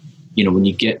that, you know, when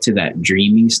you get to that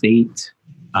dreaming state,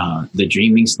 the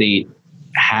dreaming state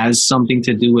has something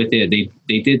to do with it.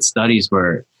 They did studies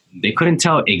where they couldn't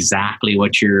tell exactly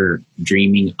what you're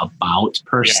dreaming about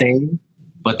per se,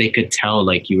 but they could tell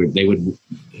like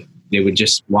they would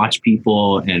just watch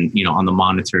people and, you know, on the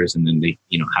monitors, and then they,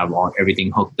 you know, have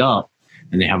everything hooked up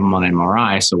and they have them on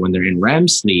MRI. So when they're in REM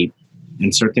sleep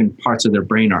and certain parts of their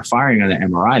brain are firing on the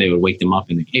MRI, they would wake them up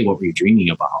and like, hey, what were you dreaming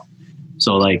about?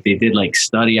 So like they did like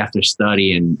study after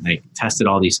study and like tested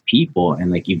all these people,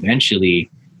 and like eventually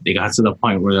they got to the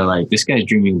point where they're like, this guy's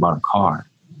dreaming about a car.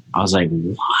 I was like,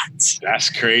 what? That's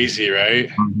crazy, right?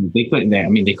 They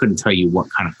couldn't tell you what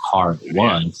kind of car it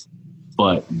was,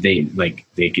 but they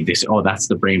say, oh, that's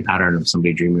the brain pattern of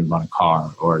somebody dreaming about a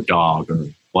car or a dog or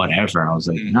whatever. I was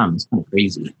like, no, it's kind of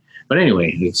crazy. But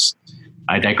anyway,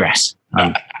 I digress.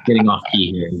 I'm getting off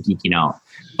key here and geeking out.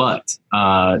 But,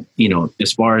 you know,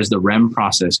 as far as the REM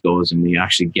process goes and you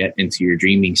actually get into your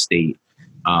dreaming state,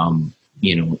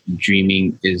 you know,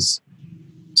 dreaming is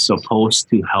supposed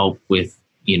to help with,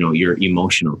 you know, your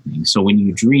emotional things. So when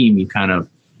you dream, you kind of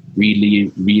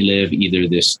relive either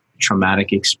this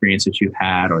traumatic experience that you've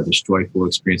had or this joyful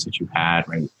experience that you've had,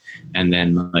 right? And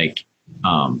then like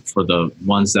for the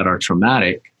ones that are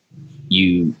traumatic,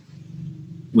 when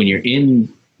you're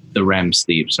in the REM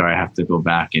sleep, sorry, I have to go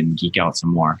back and geek out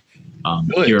some more.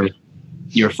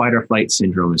 Your fight or flight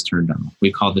syndrome is turned on.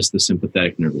 We call this the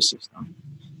sympathetic nervous system.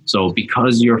 So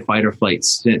because your fight or flight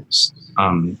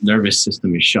nervous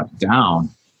system is shut down,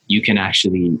 you can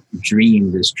actually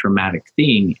dream this traumatic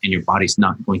thing and your body's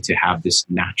not going to have this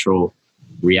natural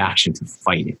reaction to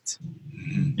fight it.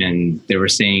 And they were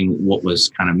saying what was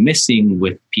kind of missing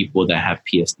with people that have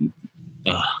PSD.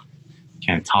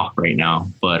 Can't talk right now,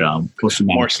 but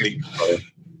more sleep.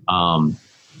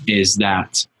 Is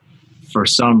that for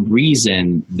some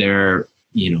reason they're,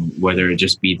 you know, whether it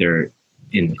just be they're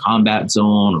in the combat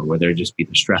zone or whether it just be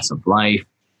the stress of life,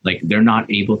 like they're not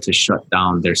able to shut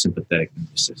down their sympathetic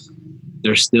nervous system.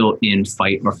 They're still in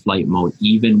fight or flight mode,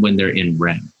 even when they're in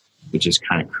REM, which is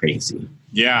kind of crazy.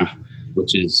 Yeah.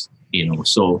 Which is, you know,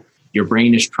 so your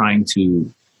brain is trying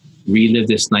to relive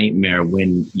this nightmare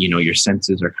when, you know, your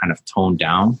senses are kind of toned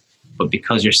down. But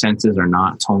because your senses are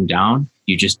not toned down,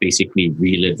 you just basically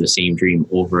relive the same dream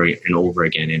over and over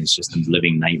again. And it's just a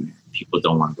living nightmare. People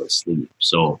don't want to go to sleep.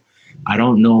 So I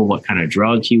don't know what kind of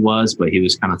drug he was, but he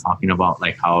was kind of talking about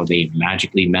like how they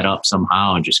magically met up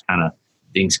somehow and just kind of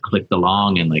things clicked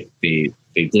along and like they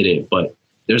did it. But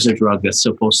there's a drug that's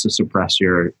supposed to suppress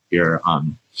your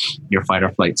fight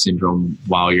or flight syndrome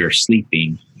while you're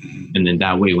sleeping. And then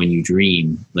that way, when you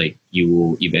dream, like you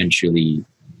will eventually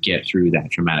get through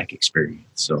that traumatic experience.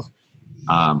 So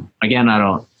again,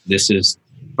 this is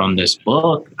from this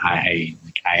book. I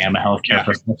am a healthcare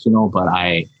professional, but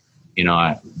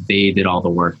they did all the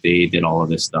work. They did all of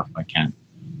this stuff. I can't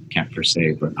per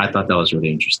se, but I thought that was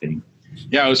really interesting.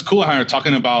 Yeah, it was cool how you're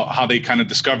talking about how they kind of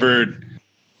discovered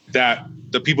that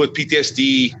the people with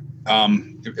PTSD,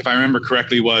 if I remember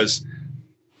correctly, was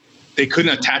they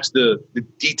couldn't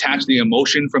detach the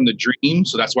emotion from the dream.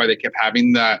 So that's why they kept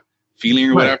having that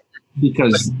feeling or whatever.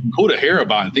 Because like, cool to hear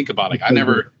about and think about. Like I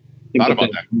never thought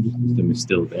about that. The system is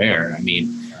still there. I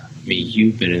mean,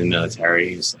 you've been in the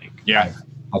military. It's like,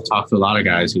 I've talked to a lot of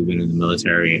guys who've been in the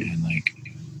military, and like,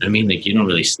 you don't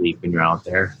really sleep when you're out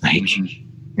there. Like,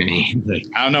 I mean, like,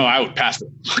 I don't know. I would pass the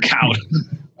fuck out.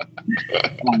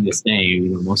 I'm just saying, you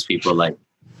know, most people like,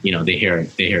 you know, they hear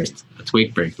a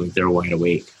twig break, like they're wide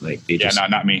awake. Like they just,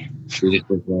 not me. They just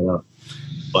wake right up.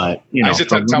 But you know, I used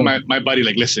to tell my buddy,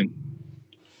 like, listen,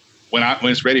 when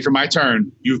it's ready for my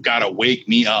turn, you've got to wake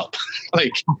me up.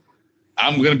 Like,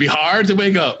 I'm gonna be hard to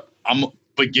wake up.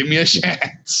 But give me a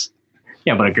chance.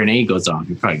 Yeah, but a grenade goes off,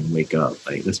 you're probably gonna wake up.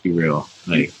 Like, let's be real.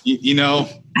 Like, you know,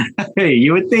 hey,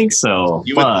 you would think so.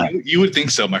 You would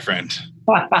think so, my friend.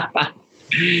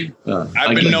 I've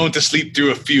been known to sleep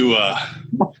through a few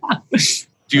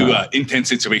intense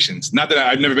situations. Not that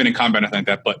I've never been in combat or anything like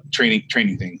that, but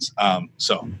training things.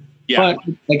 So yeah.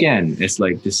 But again, it's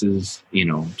like, this is, you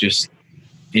know, just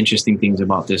interesting things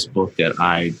about this book that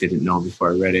I didn't know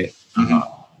before I read it.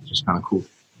 Just kind of cool.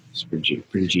 It's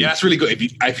pretty G. Yeah, that's really good.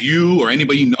 If you or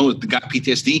anybody you know that got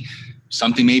PTSD,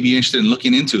 something maybe you're interested in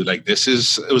looking into. Like it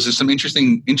was just some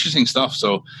interesting stuff.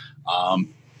 So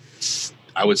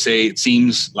I would say it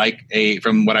seems like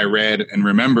from what I read and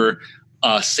remember,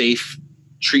 a safe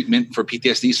treatment for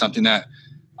PTSD, something that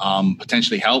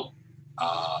potentially help.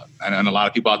 And a lot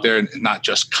of people out there, not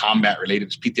just combat related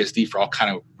to PTSD, for all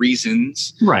kind of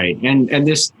reasons. Right. And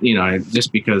this,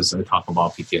 just because I talk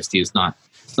about PTSD, it's not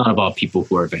about people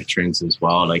who are veterans as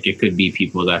well. Like it could be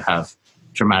people that have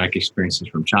traumatic experiences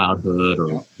from childhood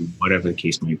or whatever the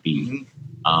case might be.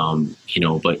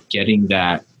 Mm-hmm. But getting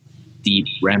that deep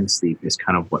REM sleep is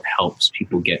kind of what helps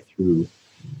people get through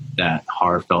that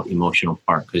heartfelt emotional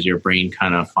part, because your brain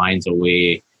kind of finds a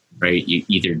way, right? You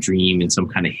either dream in some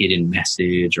kind of hidden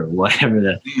message or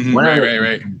whatever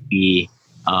right. be,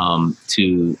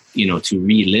 to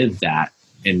relive that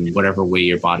in whatever way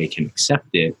your body can accept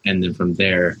it. And then from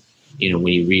there, when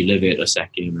you relive it a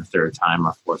second or third time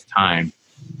or fourth time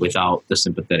without the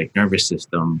sympathetic nervous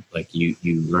system, like you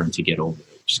learn to get over it,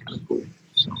 which is kind of cool.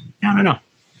 So I don't know.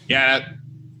 Yeah.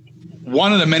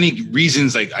 One of the many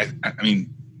reasons, like, I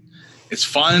mean, it's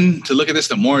fun to look at this.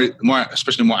 The more,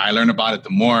 especially the more I learn about it, the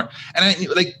more, and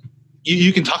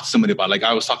you can talk to somebody about it. Like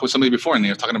I was talking with somebody before and they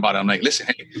were talking about it. I'm like, listen,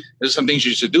 hey, there's some things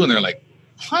you should do. And they're like,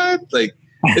 what? Like,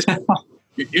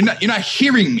 you're not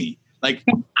hearing me. Like,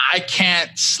 I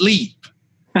can't sleep.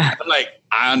 I'm like,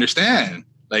 I understand.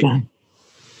 Like,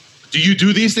 do you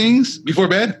do these things before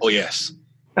bed? Oh, yes.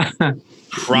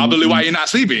 Probably why you're not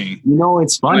sleeping.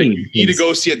 It's funny. Like, you need to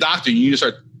go see a doctor. You need to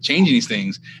start changing these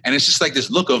things. And it's just like this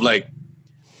look of like,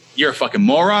 you're a fucking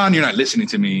moron. You're not listening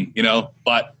to me,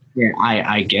 but. Yeah,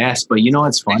 I guess. But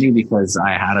it's funny because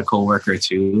I had a coworker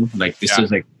too. Like this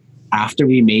was like after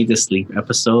we made the sleep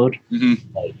episode,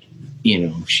 like,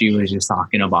 she was just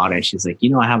talking about it. She's like,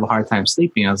 I have a hard time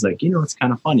sleeping. I was like, it's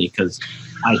kind of funny because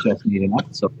I just made an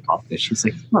episode about this. She's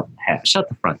like, what the heck? Shut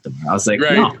the front door. I was like,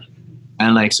 no.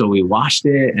 And like, so we watched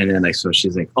it. And then like, so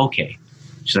she's like, okay.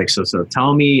 She's like, so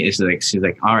tell me. She's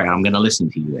like, all right, I'm going to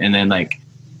listen to you. And then like,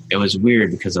 it was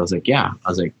weird because I was like,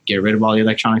 get rid of all the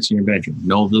electronics in your bedroom.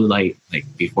 No blue light, like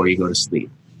before you go to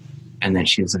sleep. And then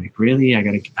she was like, really? I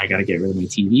gotta get rid of my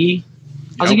TV.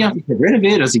 I was like, you have to get rid of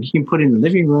it. I was like, you can put it in the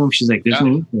living room. She's like, there's no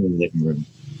need for it in the living room.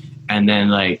 And then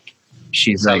like,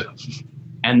 she's like,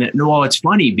 and then, well, it's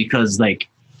funny because like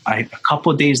a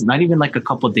couple of days, not even like a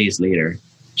couple of days later,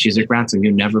 she's like, Ransom,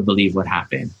 you'll never believe what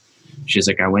happened. She's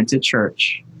like, I went to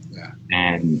church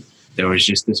and there was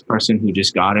just this person who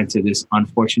just got into this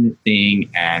unfortunate thing.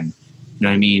 And you know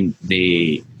what I mean?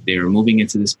 They were moving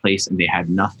into this place and they had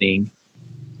nothing.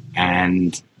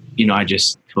 And, I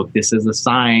just took this as a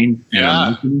sign and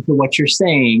I'm listening to what you're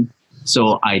saying.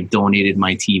 So I donated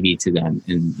my TV to them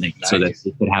and like, so that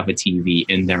they could have a TV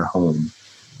in their home.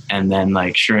 And then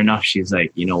like, sure enough, she's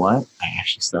like, you know what? I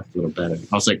actually slept a little better.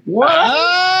 I was like, what?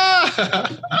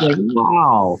 Like,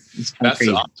 wow. It's kind of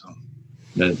crazy.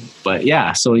 Awesome. But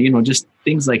yeah, so, just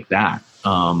things like that.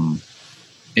 And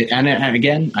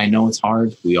again, I know it's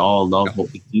hard. We all love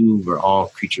what we do. We're all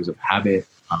creatures of habit.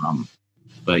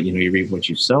 But, you reap what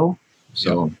you sow.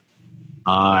 So,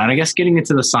 and I guess getting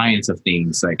into the science of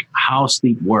things, like how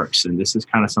sleep works. And this is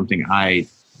kind of something I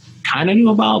kind of knew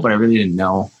about, but I really didn't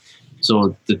know.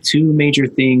 So the two major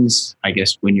things, I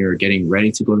guess, when you're getting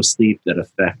ready to go to sleep that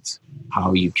affect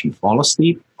how you can fall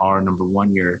asleep are, number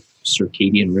one, your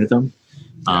circadian rhythm.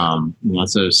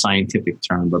 That's a scientific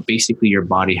term, but basically your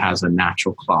body has a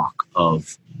natural clock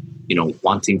of,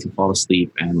 wanting to fall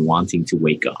asleep and wanting to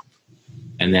wake up.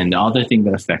 And then the other thing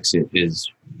that affects it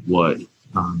is what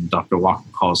Dr. Walker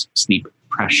calls sleep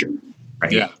pressure,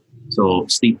 right? Yeah. So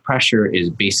sleep pressure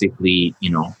is basically,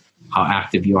 how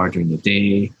active you are during the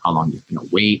day, how long you've been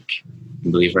awake,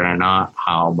 and believe it or not,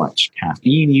 how much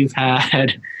caffeine you've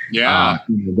had. Yeah.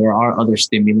 There are other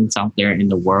stimulants out there in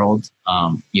the world,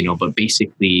 but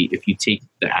basically if you take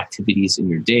the activities in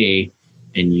your day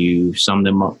and you sum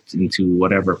them up into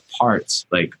whatever parts,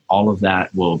 like all of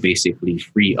that will basically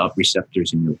free up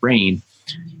receptors in your brain,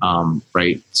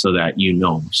 right? So that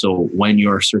So when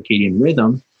your circadian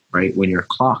rhythm, right, when your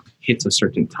clock hits a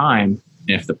certain time,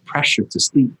 and if the pressure to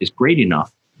sleep is great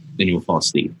enough, then you'll fall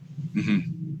asleep. Mm-hmm.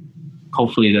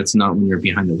 Hopefully that's not when you're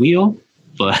behind the wheel,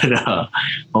 but that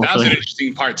was an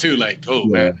interesting part too. Like,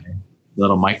 man,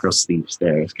 little micro sleeps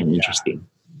there. It's kind of interesting.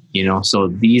 So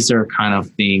these are kind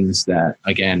of things that,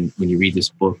 again, when you read this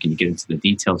book and you get into the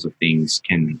details of things,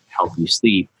 can help you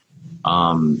sleep.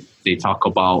 They talk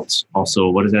about also,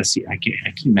 what does that see? I keep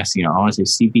messing up. I want to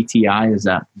say CBTI. Is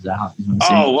that how you want to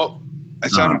say? Oh, well,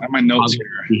 that's on my notes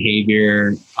here.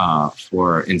 Behavior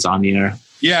for insomnia.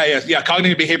 Yeah.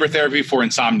 Cognitive behavior therapy for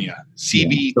insomnia,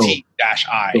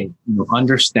 CBT-I. So,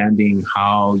 understanding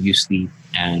how you sleep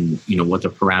and what the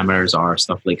parameters are,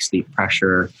 stuff like sleep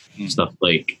pressure, stuff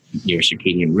like your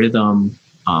circadian rhythm,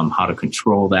 how to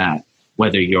control that,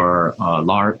 whether you're a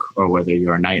lark or whether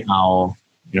you're a night owl.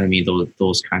 You know what I mean?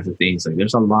 Those kinds of things. Like,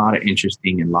 there's a lot of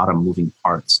interesting and a lot of moving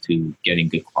parts to getting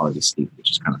good quality sleep, which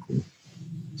is kind of cool.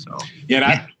 So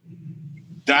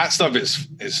that stuff is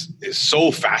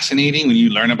so fascinating when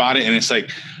you learn about it. And it's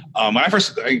like, when I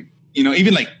first,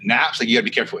 even like naps, like you gotta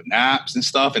be careful with naps and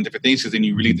stuff and different things, because then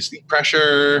you relieve the sleep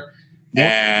pressure.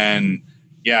 And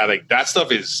like that stuff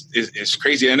is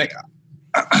crazy. And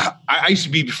I used to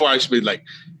be like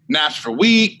naps for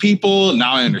weak people.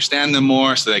 Now I understand them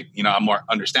more. So like, I'm more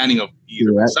understanding of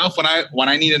either myself when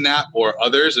I need a nap, or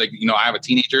others. Like, I have a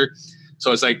teenager.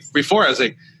 So it's like, before I was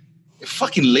like,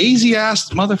 fucking lazy ass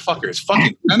motherfucker. It's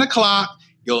fucking 10 o'clock.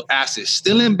 Your ass is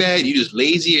still in bed. You just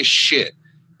lazy as shit.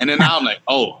 And then now I'm like,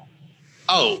 oh,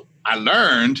 I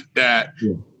learned that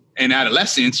in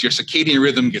adolescence, your circadian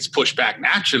rhythm gets pushed back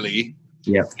naturally.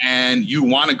 Yeah. And you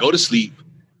want to go to sleep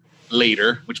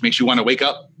later, which makes you want to wake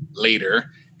up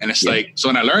later. And it's like, so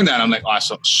when I learned that, I'm like, oh,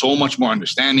 so much more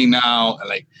understanding now. And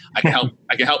like, I can help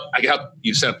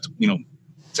you set you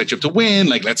up to win.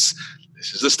 Like, this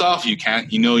is the stuff you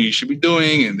should be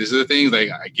doing. And these are the things, like,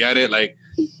 I get it. Like,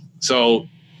 so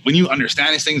when you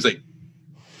understand these things, like,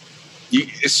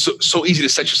 it's so easy to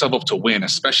set yourself up to win,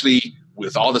 especially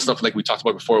with all the stuff like we talked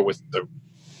about before, with the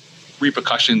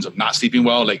repercussions of not sleeping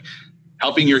well, like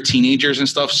helping your teenagers and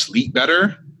stuff sleep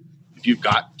better. If you've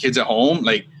got kids at home,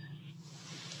 like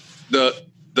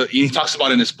he talks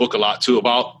about in this book a lot too,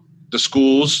 about the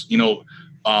schools,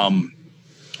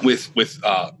 with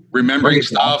remembering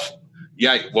stuff.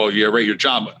 Yeah. Well, you're right. Your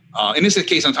job. In this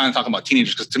case, I'm trying to talk about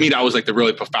teenagers, because to me, that was like the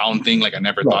really profound thing. Like, I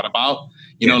never thought about,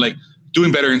 like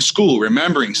doing better in school,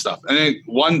 remembering stuff. And then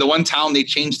the one town, they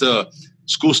changed the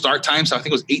school start time. So I think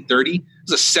it was 8:30. It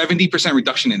was a 70%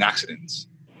 reduction in accidents.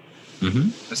 Mm-hmm.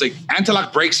 It's like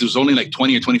anti-lock brakes. It was only like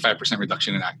 20 or 25%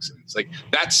 reduction in accidents. Like,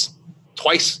 that's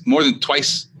more than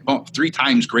twice, 3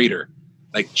 times greater.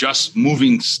 Like, just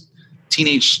moving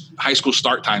teenage high school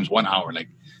start times 1 hour, like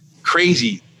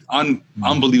crazy,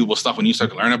 unbelievable stuff. When you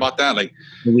start to learn about that, like,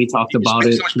 we talked about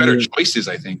it. So much better choices,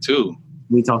 I think, too.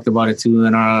 We talked about it too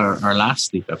in our last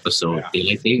sleep episode,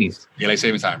 daylight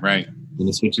savings time, right? When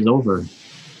it switches over,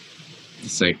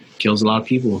 it's like kills a lot of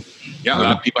people. Yeah, a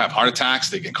lot of people have heart attacks.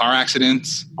 They get car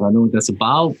accidents. I don't know what that's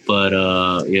about, but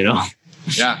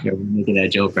yeah, we're making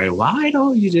that joke, right? Why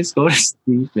don't you just go to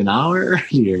sleep an hour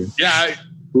earlier? Yeah.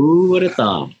 Who would have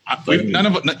thought? None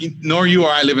of nor you or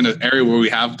I live in an area where we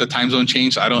have the time zone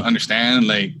change. So I don't understand,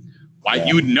 like, why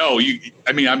you would know.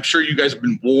 I'm sure you guys have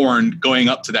been warned going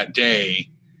up to that day.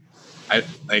 Why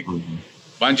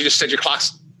don't you just set your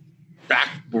clocks back,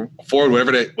 forward,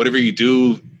 whatever you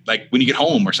do, like when you get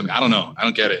home or something? I don't know. I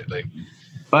don't get it. Like,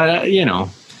 but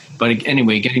but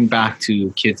anyway, getting back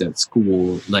to kids at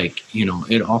school, like,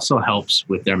 it also helps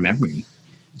with their memory.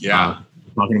 Yeah.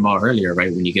 Talking about earlier,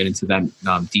 right? When you get into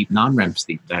that deep non-REM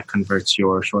sleep, that converts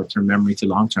your short-term memory to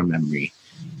long-term memory.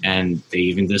 And they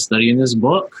even did a study in this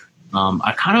book.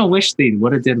 I kind of wish they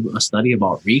would have did a study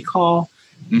about recall.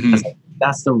 Mm-hmm.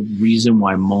 That's the reason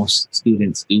why most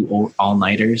students do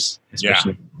all-nighters,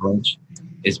 especially in college,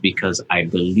 is because I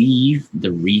believe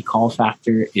the recall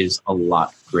factor is a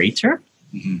lot greater.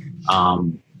 Mm-hmm.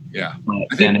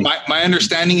 I think my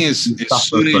understanding is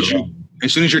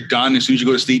as soon as you're done, as soon as you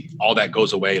go to sleep, all that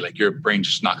goes away. Like, your brain's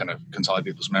just not going to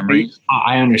consolidate those memories.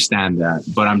 I understand that,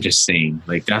 but I'm just saying,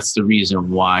 like, that's the reason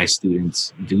why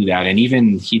students do that. And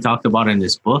even he talked about it in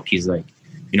this book. He's like,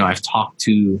 I've talked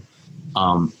to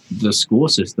the school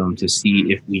system to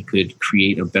see if we could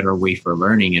create a better way for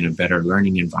learning and a better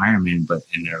learning environment,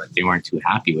 and they're like, they weren't too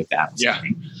happy with that. Yeah. So,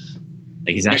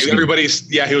 like, he's actually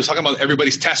he was talking about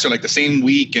everybody's tests are like the same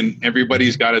week and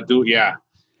everybody's got to do. Yeah.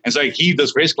 And so, like, he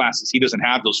does for his classes, he doesn't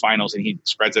have those finals and he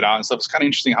spreads it out and stuff. It's kind of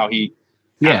interesting how he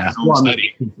he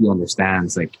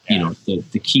understands, like,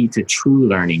 the key to true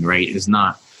learning, right, is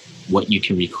not what you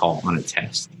can recall on a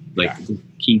test. Like, the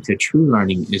key to true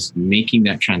learning is making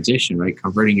that transition, right,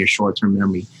 converting your short-term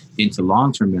memory into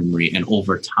long-term memory, and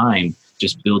over time,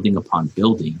 just building upon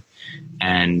building.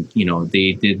 And,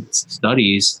 they did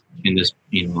studies in this,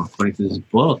 according to this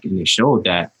book, and they showed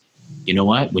that,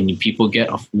 when people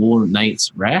get a full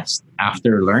night's rest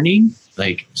after learning,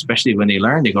 like, especially when they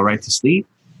learn, they go right to sleep,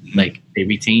 like, they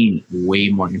retain way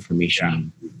more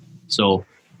information. Yeah. So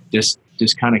just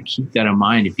kind of keep that in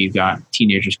mind. If you've got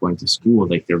teenagers going to school,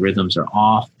 like, their rhythms are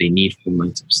off, they need full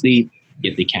nights of sleep,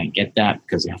 yet they can't get that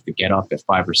because they have to get up at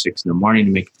 5 or 6 in the morning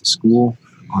to make it to school.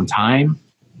 on time.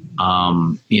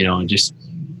 Just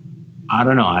I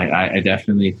don't know. I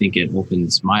definitely think it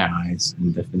opens my eyes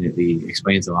and definitely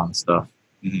explains a lot of stuff,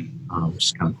 which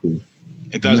is kind of cool.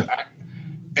 It does.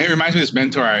 It reminds me of this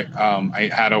mentor I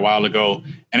had a while ago,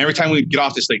 and every time we get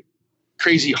off this like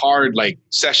crazy hard like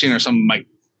session or some like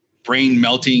brain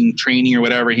melting training or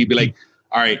whatever, he'd be like,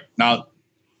 "All right, now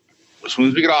as soon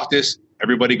as we get off this,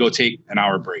 everybody go take an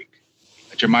hour break.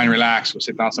 Let your mind relax. Go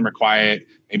sit down somewhere quiet.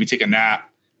 Maybe take a nap.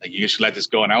 Like you should let this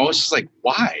go." And I was just like,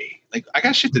 "Why? Like I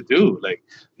got shit to do." Like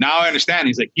now I understand.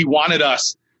 He's like, he wanted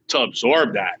us to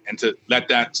absorb that and to let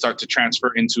that start to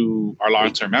transfer into our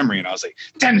long-term memory. And I was like,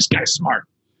 damn, this guy's smart.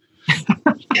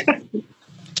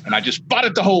 And I just bought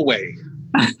it the whole way.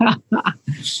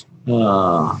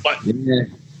 But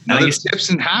there's tips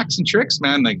and hacks and tricks,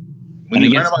 man. Like when you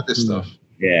learn about this stuff.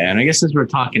 Yeah, and I guess since we're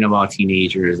talking about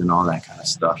teenagers and all that kind of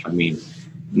stuff, I mean,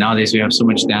 nowadays we have so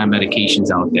much damn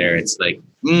medications out there. It's like,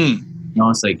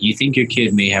 it's like you think your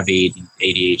kid may have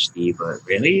ADHD, but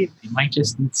really, they might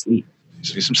just need sleep.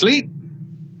 Just need some sleep.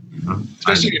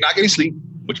 Especially if you're not getting sleep,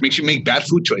 which makes you make bad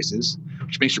food choices,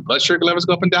 which makes your blood sugar levels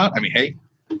go up and down. I mean, hey,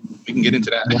 we can get into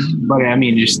that. But I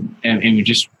mean, just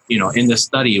in the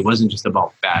study, it wasn't just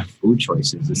about bad food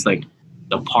choices. It's like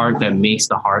the part that makes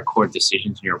the hardcore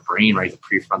decisions in your brain, right? The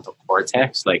prefrontal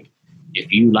cortex. Like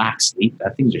if you lack sleep,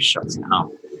 that thing just shuts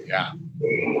down. Yeah.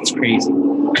 It's crazy.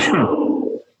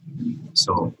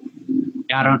 So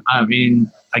yeah,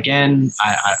 again,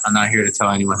 I'm not here to tell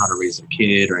anyone how to raise a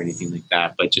kid or anything like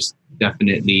that, but just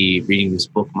definitely reading this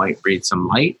book might breathe some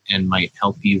light and might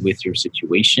help you with your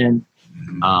situation.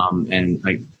 And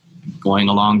like going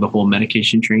along the whole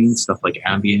medication train, stuff like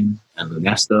Ambien and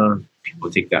Lunesta, people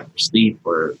take that for sleep,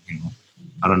 or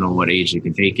I don't know what age they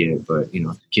can take it, but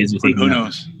kids are taking who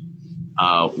knows,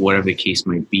 whatever the case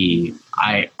might be.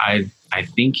 I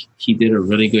think he did a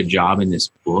really good job in this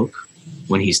book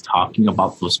when he's talking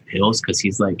about those pills, because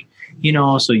he's like,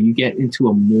 so you get into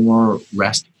a more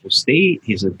restful state.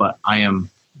 He said, but I am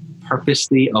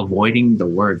purposely avoiding the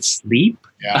word sleep.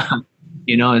 Yeah.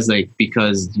 It's like,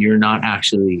 because you're not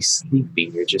actually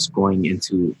sleeping. You're just going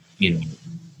into,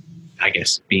 I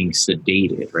guess being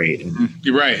sedated, right? And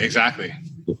you're right. Exactly.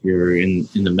 If you're in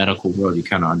the medical world, you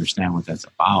kind of understand what that's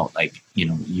about. Like,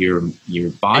 your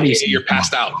body. You're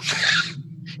passed out.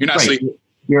 You're not sleeping.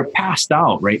 You're passed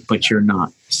out, right? But you're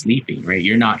not sleeping, right?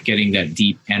 You're not getting that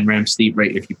deep NREM sleep,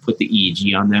 right? If you put the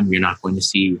EEG on them, you're not going to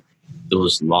see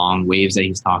those long waves that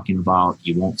he's talking about.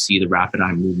 You won't see the rapid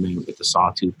eye movement with the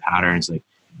sawtooth patterns. Like,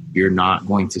 you're not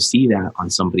going to see that on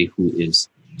somebody who is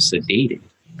sedated,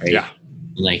 right? Yeah.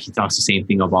 Like, he talks the same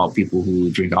thing about people who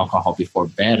drink alcohol before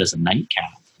bed as a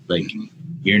nightcap. Like,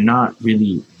 you're not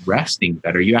really resting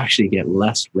better. You actually get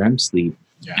less REM sleep,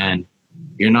 and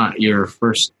your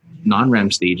first non-REM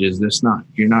stages,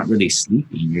 you're not really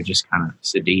sleeping. You're just kind of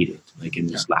sedated, like in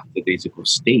this lackadaisical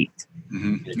state.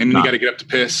 And then you got to get up to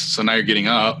piss, so now you're getting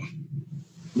up.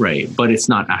 Right, but it's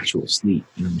not actual sleep.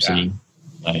 You know what I'm saying?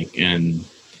 Like, and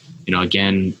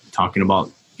again, talking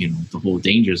about the whole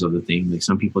dangers of the thing. Like,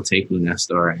 some people take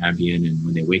Lunesta or Ambien, and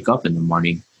when they wake up in the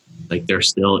morning, like, they're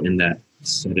still in that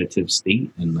sedative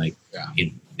state, and like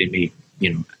they may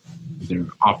they're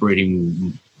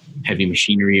operating heavy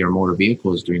machinery or motor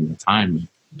vehicles during the time.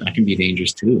 That can be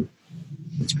dangerous too.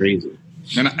 It's crazy.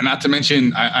 And not to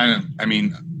mention, I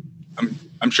mean,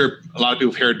 I'm sure a lot of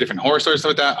people have heard different horror stories,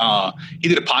 stuff like that. He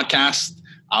did a podcast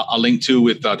I'll link to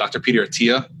with Dr. Peter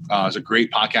Attia. It's a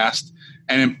great podcast.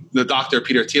 And the Dr.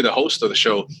 Peter Attia, the host of the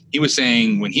show, he was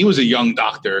saying when he was a young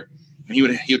doctor, and he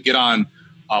would get on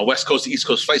West Coast to East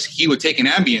Coast flights, he would take an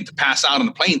Ambien to pass out on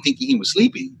the plane thinking he was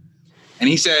sleeping. And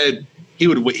he said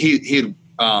he'd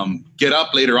get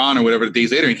up later on or whatever,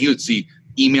 days later, and he would see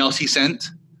emails he sent,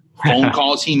 phone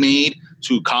calls he made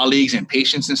to colleagues and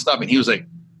patients and stuff. And he was like,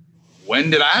 when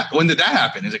did that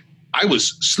happen? He's like, I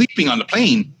was sleeping on the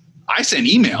plane. I sent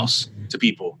emails to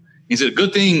people. He said,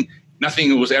 good thing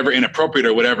nothing was ever inappropriate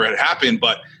or whatever had happened.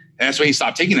 But that's why he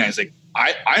stopped taking that. He's like,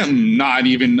 I am not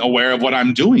even aware of what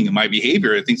I'm doing in my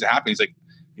behavior, the things that happen. He's like,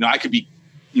 I could be,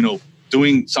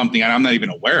 doing something and I'm not even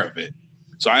aware of it.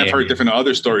 So I've heard different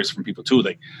other stories from people too.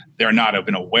 Like, they're not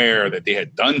even aware that they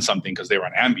had done something because they were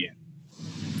on Ambien.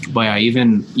 But yeah,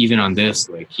 even on this,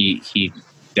 like he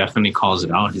definitely calls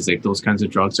it out. He's like, those kinds of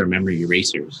drugs are memory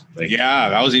erasers. Like, yeah,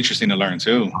 that was interesting to learn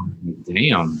too.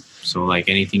 Damn. So like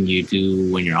anything you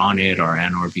do when you're on it or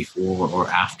before or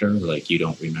after, like, you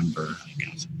don't remember, I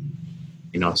guess.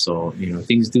 So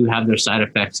things do have their side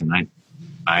effects, and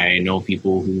I know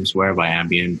people who swear by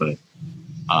Ambien, but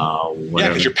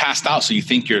because you're passed out, so you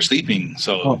think you're sleeping.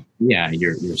 So you're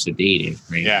sedated,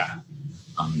 right? Yeah.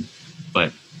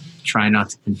 But try not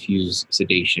to confuse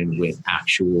sedation with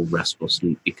actual restful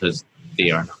sleep because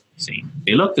they are not the same.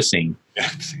 They look the same,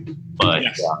 but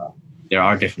there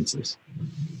are differences.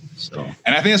 So,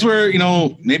 and I think that's where,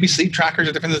 maybe sleep trackers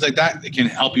or different things like that, it can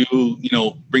help you,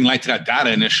 bring light to that data,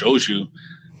 and it shows you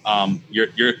your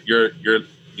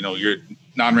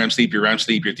non-REM sleep, your REM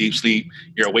sleep, your deep sleep,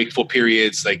 your wakeful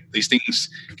periods. Like, these things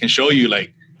can show you,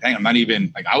 like, dang, I'm not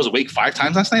even, like, I was awake 5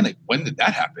 times last night. Like, when did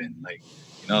that happen? Like,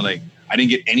 like, I didn't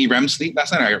get any REM sleep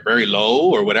last night. I got very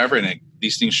low or whatever. And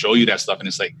these things show you that stuff. And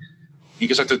it's like, you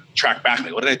can start to track back.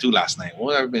 Like, what did I do last night?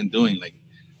 What have I been doing? Like,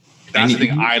 that's the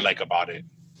thing I like about it.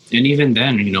 And even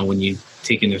then, when you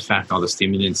take into fact all the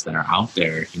stimulants that are out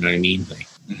there, you know what I mean? Like,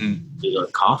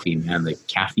 coffee, man, like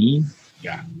caffeine.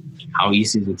 Yeah. How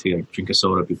easy is it to like, drink a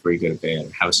soda before you go to bed?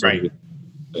 Or have a soda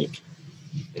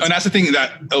and that's the thing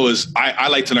that I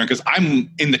like to learn, because I'm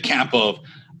in the camp of,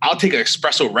 I'll take an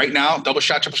espresso right now, double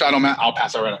shot, triple shot on that, I'll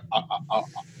pass out right now.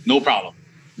 No problem.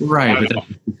 Right, but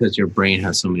that's because your brain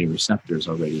has so many receptors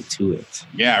already to it.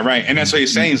 Yeah, right. And that's what you're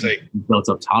saying is like, built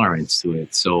up tolerance to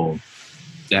it. So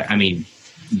that,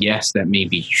 yes, that may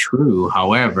be true.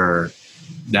 However,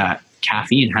 that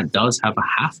caffeine does have a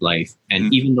half-life.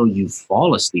 And even though you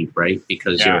fall asleep, right,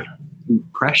 because your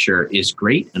pressure is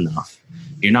great enough,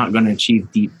 you're not going to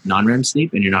achieve deep non-REM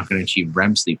sleep, and you're not going to achieve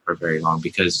REM sleep for very long,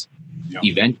 because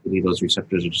eventually those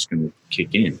receptors are just going to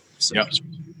kick in. So. Yep.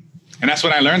 And that's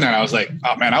when I learned that. I was like,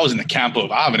 oh man, I was in the camp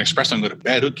of, I have an espresso and go to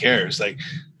bed. Who cares? Like,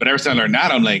 but ever since I learned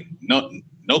that, I'm like,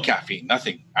 no caffeine,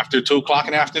 nothing. After 2:00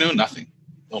 in the afternoon, nothing.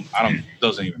 It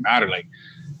doesn't even matter. Like,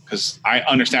 because I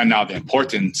understand now the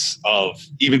importance of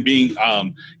even being,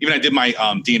 even I did my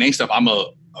DNA stuff. I'm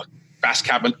a fast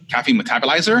caffeine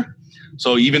metabolizer.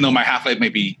 So even though my half-life may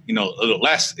be, a little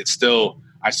less, I just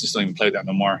don't even play with that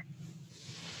no more.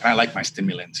 And I like my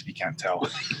stimulants, if you can't tell.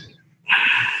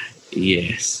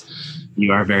 Yes.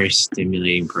 You are a very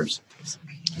stimulating person.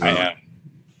 I am.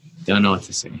 Don't know what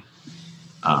to say.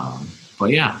 But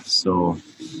yeah, so.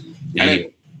 Yeah,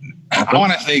 I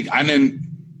want to think, and then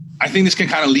I think this can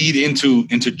kind of lead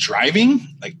into driving.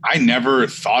 Like, I never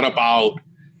thought about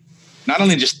not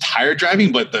only just tired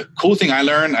driving, but the cool thing I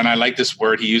learned, and I like this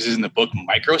word he uses in the book,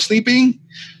 micro sleeping,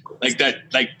 like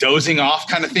that, like dozing off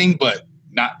kind of thing, but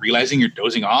not realizing you're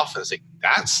dozing off. I was like,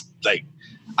 that's like,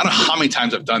 I don't know how many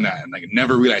times I've done that, and like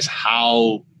never realized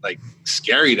how like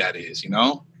scary that is,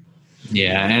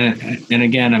 Yeah, and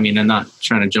again, I'm not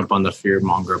trying to jump on the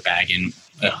fearmonger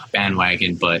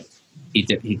bandwagon, but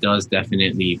he does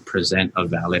definitely present a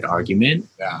valid argument.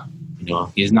 Yeah,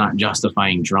 he's not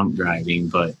justifying drunk driving,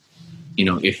 but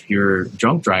if you're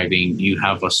drunk driving, you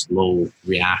have a slow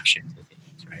reaction to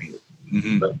things, right?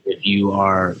 Mm-hmm. But if you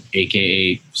are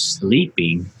AKA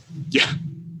sleeping,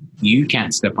 you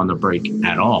can't step on the brake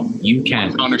at all. You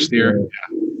can't understeer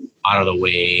out of the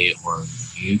way, or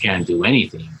you can't do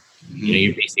anything. Mm-hmm.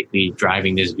 You're basically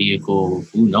driving this vehicle.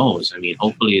 Who knows?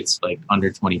 Hopefully it's like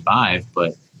under 25,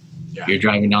 but you're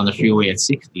driving down the freeway at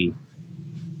 60.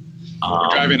 You're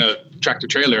driving a tractor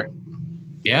trailer.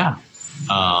 Yeah.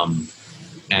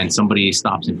 And somebody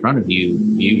stops in front of you,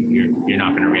 you're not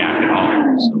going to react at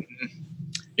all. So.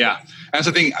 Yeah, that's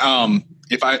the thing.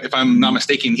 If I'm not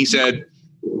mistaken, he said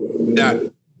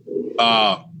that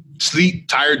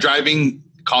tired driving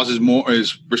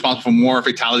is responsible for more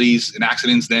fatalities and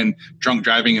accidents than drunk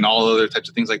driving and all other types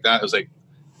of things like that. I was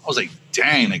like,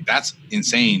 dang, like that's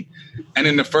insane. And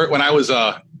then when I went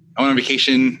on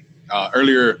vacation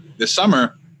earlier this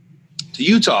summer to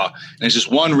Utah, and it's just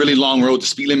one really long road. The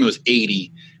speed limit was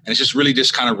 80, and it's just really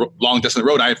just kind of long distance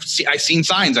road. I've seen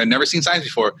signs. I've never seen signs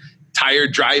before.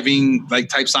 Tired driving, like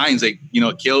type signs, like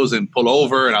kills and pull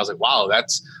over. And I was like, wow,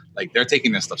 that's like they're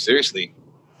taking this stuff seriously.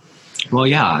 Well,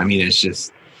 yeah. It's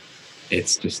just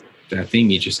that thing.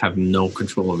 You just have no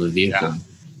control of the vehicle.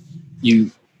 Yeah.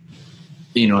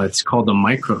 It's called a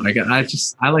micro. Like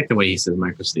I like the way he says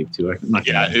micro sleep too.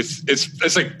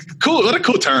 It's like cool. What a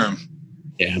cool term.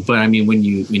 Yeah, but when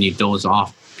you doze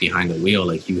off behind the wheel,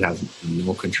 like you have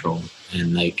no control,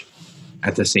 and like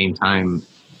at the same time,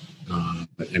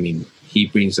 he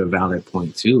brings a valid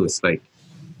point too. It's like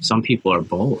some people are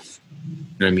both. You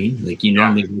know what I mean? Like you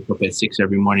normally wake up at 6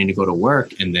 every morning to go to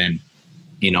work, and then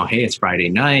hey, it's Friday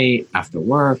night after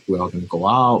work. We're all gonna go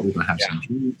out. We're gonna have some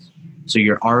drinks. So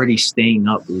you're already staying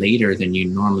up later than you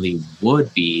normally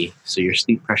would be. So your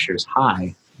sleep pressure is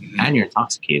high, and you're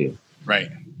intoxicated. Right.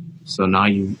 So now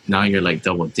you're like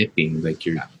double dipping. Like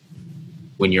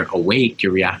when you're awake,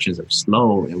 your reactions are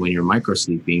slow, and when you're micro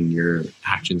sleeping, your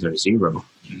actions are zero.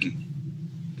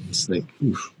 Mm-hmm. It's like,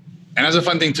 oof. And that's a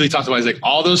fun thing too. He talks about, he's like,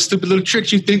 all those stupid little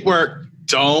tricks you think work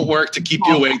don't work to keep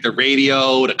you awake. The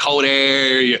radio, the cold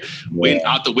air, wind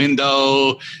out the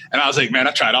window. And I was like, man,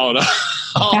 I tried all of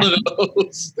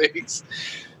those things.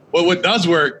 Well, what does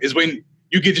work is when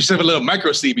you get yourself a little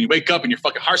micro sleep and you wake up and your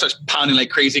fucking heart starts pounding like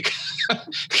crazy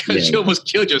because you almost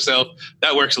killed yourself.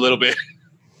 That works a little bit.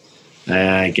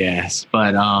 I guess.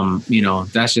 But,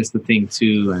 that's just the thing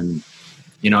too. And,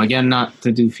 again, not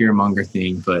to do fearmonger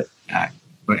thing, but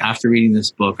after reading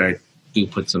this book, I do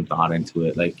put some thought into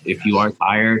it. Like, if you are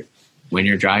tired when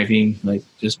you're driving, like,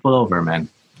 just pull over, man.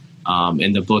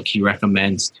 In the book, he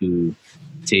recommends to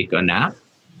take a nap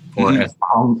for as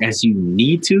long as you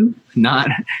need to, not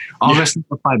almost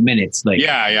for 5 minutes. Like,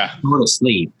 go to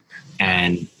sleep.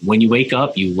 And when you wake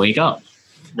up, you wake up.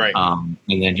 Right. And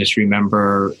then just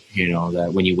remember,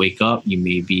 that when you wake up, you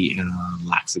may be in a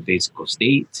lackadaisical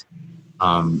state.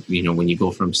 When you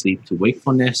go from sleep to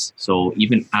wakefulness. So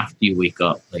even after you wake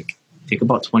up, like, take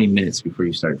about 20 minutes before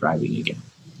you start driving again.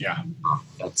 Yeah.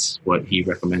 That's what he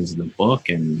recommends in the book.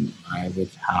 And I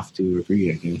would have to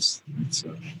agree, I guess. That's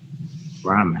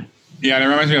where I'm at. Yeah, and it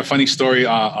reminds me of a funny story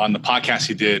on the podcast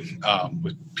he did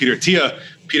with Peter Attia.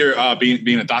 Peter,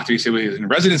 being a doctor, he said when he was in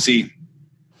residency,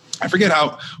 I forget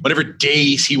whatever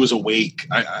days he was awake.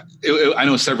 I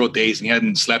know several days, and he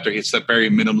hadn't slept, or he had slept very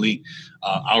minimally,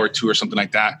 hour or two or something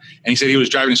like that. And he said he was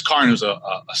driving his car, and it was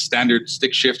a standard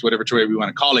stick shift, whatever we want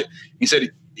to call it. He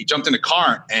said he jumped in the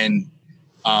car, and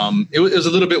it was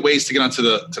a little bit ways to get onto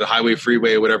the highway,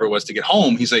 freeway, or whatever it was to get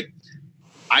home. He's like,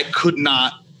 I could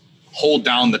not hold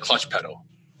down the clutch pedal.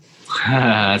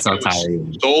 That's how tired he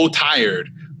was. So tired,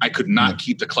 I could not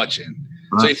keep the clutch in.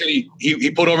 So he said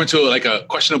he pulled over into like a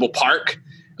questionable park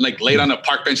and like laid on a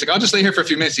park bench. Like, I'll just lay here for a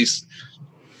few minutes.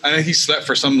 I think he slept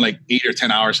for some like 8 or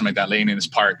 10 hours, something like that, laying in his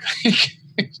park.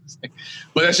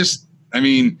 But that's just, I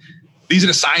mean, these are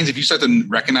the signs. If you start to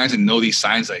recognize and know these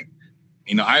signs, like,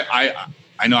 I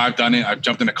know I've done it. I've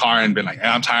jumped in a car and been like, hey,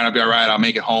 I'm tired. I'll be all right. I'll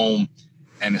make it home.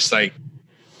 And it's like,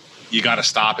 you got to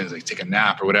stop and like take a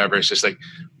nap or whatever. It's just like,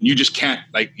 you just can't,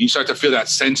 like, you start to feel that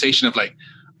sensation of like,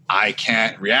 I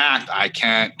can't react. I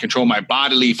can't control my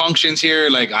bodily functions here.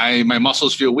 Like, my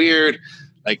muscles feel weird.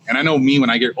 Like, and I know me, when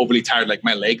I get overly tired, like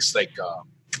my legs like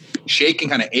shake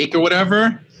and kind of ache or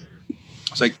whatever.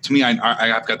 It's like, to me,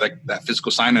 I've got like that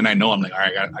physical sign, and I know I'm like, all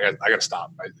right, I got to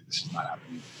stop. This is not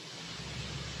happening.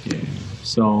 Yeah.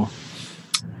 So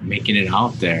making it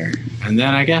out there. And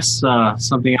then I guess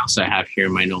something else I have here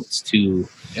in my notes too.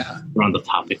 Yeah. Around the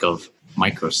topic of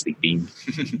micro sleeping.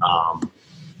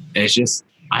 It's just,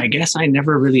 I guess I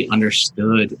never really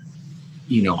understood,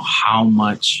 how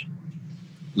much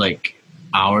like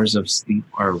hours of sleep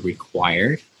are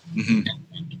required. Mm-hmm.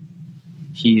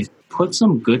 He's put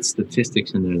some good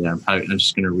statistics in there that I'm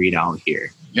just going to read out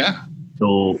here. Yeah.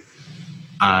 So,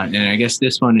 and I guess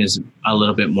this one is a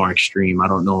little bit more extreme. I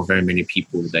don't know very many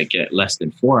people that get less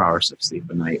than 4 hours of sleep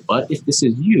a night. But if this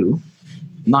is you,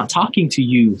 I'm not talking to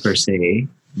you per se,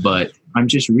 but I'm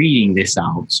just reading this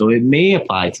out. So it may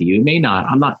apply to you. It may not.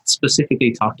 I'm not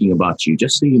specifically talking about you,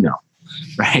 just so you know.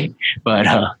 Right. But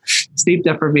sleep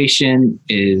deprivation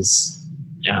is,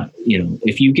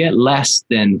 if you get less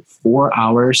than 4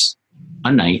 hours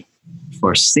a night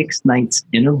for 6 nights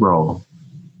in a row,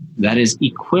 that is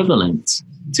equivalent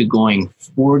to going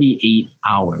 48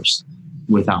 hours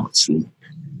without sleep.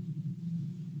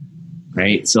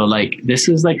 Right. So like, this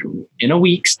is like in a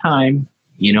week's time,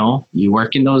 you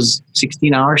work in those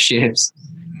 16-hour shifts,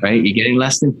 right? You're getting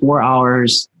less than 4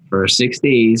 hours for 6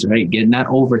 days, right? Getting that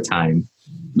overtime.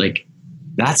 Like,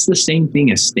 that's the same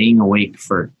thing as staying awake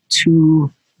for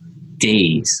 2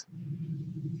 days.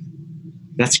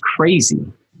 That's crazy.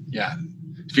 Yeah.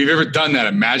 If you've ever done that,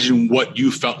 imagine what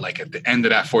you felt like at the end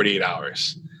of that 48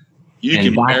 hours. You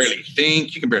can barely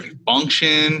think. You can barely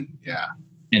function. Yeah.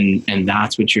 And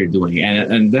that's what you're doing.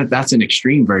 And that's an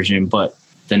extreme version. But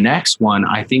the next one,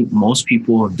 I think most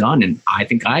people have done, and I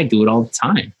think I do it all the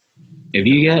time. If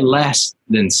you get less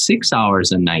than 6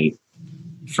 hours a night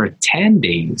for 10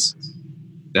 days,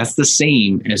 that's the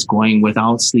same as going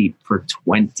without sleep for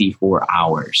 24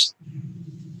 hours.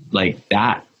 Like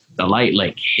that, the light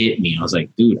like hit me. I was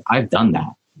like, dude, I've done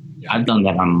that. Yeah. I've done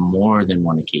that on more than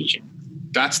one occasion.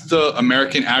 That's the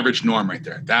American average norm right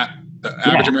there. The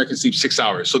average American sleeps 6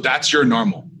 hours. So that's your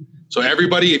normal. So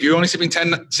everybody, if you're only sleeping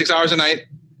 6 hours a night,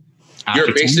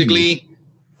 you're basically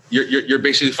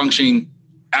functioning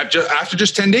after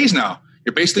just 10 days now.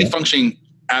 You're basically functioning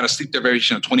at a sleep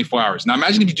deprivation of 24 hours. Now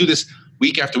imagine if you do this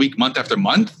week after week, month after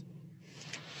month,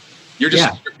 you're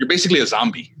basically a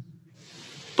zombie.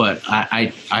 But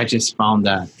I just found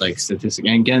that like statistic.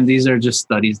 And again, these are just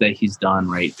studies that he's done,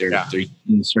 right? They're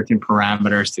using certain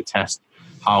parameters to test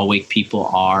how awake people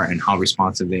are and how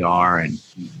responsive they are, and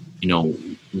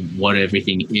what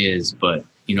everything is. But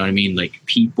you know what I mean? Like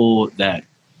people that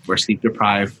were sleep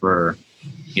deprived for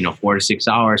 4 to 6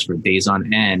 hours for days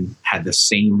on end had the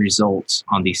same results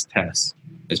on these tests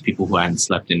as people who hadn't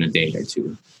slept in a day or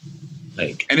two.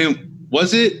 Like, and then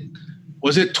was it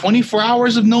 24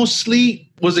 hours of no sleep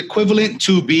was equivalent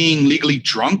to being legally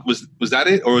drunk? Was that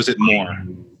it, or was it more?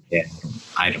 Yeah,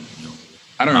 I don't know.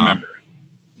 I don't remember.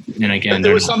 And again,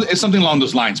 it's something along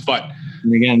those lines, but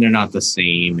again, they're not the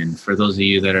same. And for those of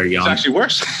you that are young, it's actually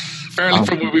worse, apparently,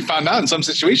 from what we found out in some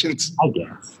situations. I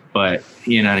guess, but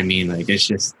you know what I mean. Like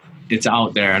it's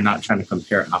out there. I'm not trying to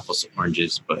compare apples to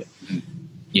oranges, but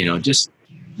just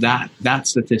that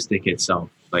statistic itself,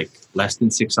 like less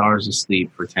than 6 hours of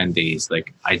sleep for 10 days.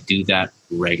 Like I do that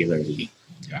regularly.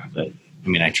 Yeah. But I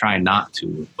mean, I try not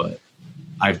to, but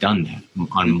I've done that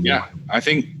on more. Yeah, I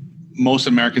think most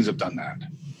Americans have done that.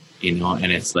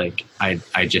 And it's like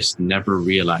I just never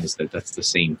realized that that's the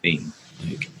same thing,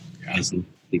 like as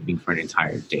sleeping for an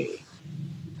entire day.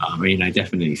 I mean, I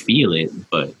definitely feel it,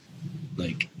 but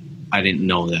like I didn't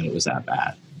know that it was that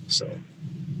bad. So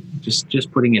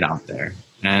just putting it out there.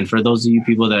 And for those of you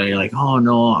people that are like, oh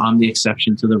no, I'm the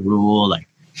exception to the rule, like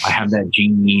I have that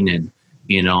gene, and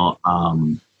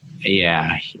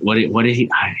yeah, what did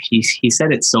he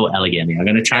said it so elegantly. I'm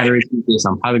gonna try to repeat this.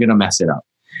 I'm probably gonna mess it up,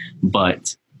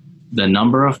 but the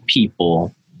number of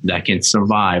people that can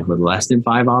survive with less than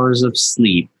 5 hours of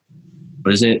sleep,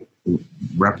 what is it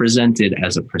represented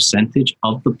as a percentage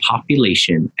of the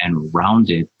population and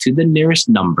rounded to the nearest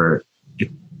number,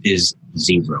 is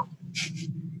 0.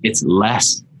 It's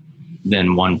less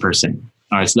than 1%,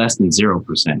 or it's less than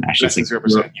 0%. Actually, less than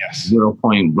 0%. Yes. 0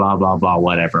 point blah blah blah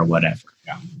whatever.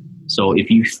 Yeah. So if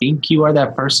you think you are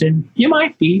that person, you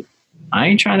might be. I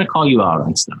ain't trying to call you out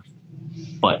on stuff,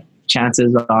 but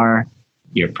chances are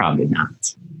you're probably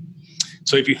not.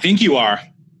 So if you think you are,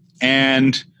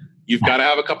 and you've got to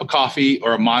have a cup of coffee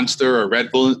or a Monster or a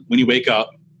Red Bull when you wake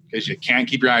up because you can't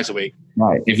keep your eyes awake.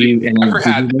 Right. If you ever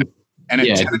had that, and at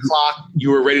 10 o'clock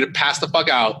you were ready to pass the fuck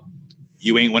out,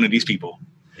 you ain't one of these people.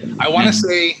 I want to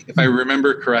say, if I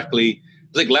remember correctly,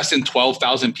 it's like less than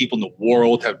 12,000 people in the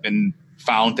world have been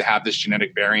found to have this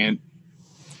genetic variant.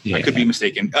 Yeah. I could be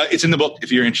mistaken. It's in the book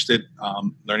if you're interested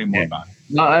learning more about it.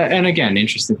 And again,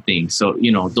 interesting thing. So,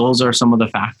 those are some of the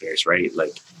factors, right?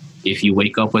 Like if you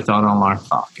wake up without an alarm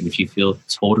clock and if you feel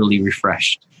totally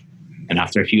refreshed, and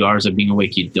after a few hours of being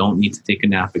awake, you don't need to take a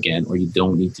nap again, or you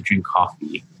don't need to drink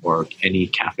coffee or any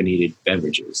caffeinated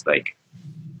beverages, like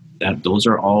that, those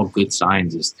are all good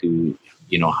signs as to,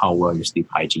 how well your sleep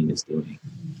hygiene is doing.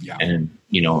 Yeah. And,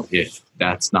 if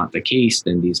that's not the case,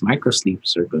 then these micro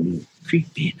sleeps are going to creep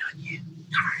in on you.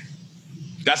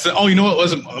 That's you know what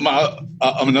was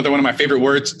another one of my favorite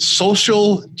words?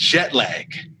 Social jet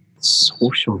lag.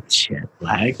 Social jet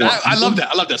lag. I love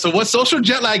that. So what social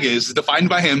jet lag is defined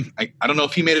by him. I don't know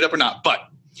if he made it up or not, but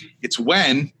it's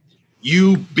when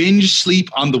you binge sleep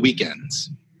on the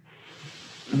weekends.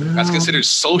 That's considered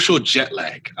social jet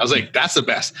lag. I was like, that's the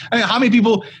best. I mean, how many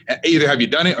people, either have you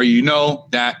done it or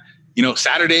that,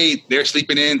 Saturday they're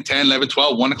sleeping in 10, 11,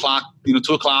 12, 1 o'clock,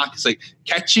 2 o'clock. It's like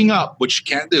catching up, which you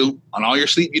can't do on all your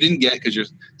sleep you didn't get because your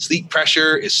sleep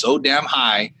pressure is so damn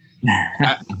high.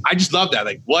 I just love that.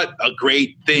 Like, what a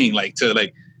great thing. Like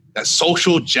that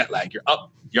social jet lag. You're up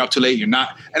too late. You're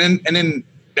not. And then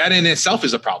that in itself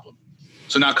is a problem.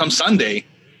 So now come Sunday,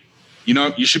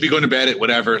 you should be going to bed at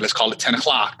whatever, let's call it 10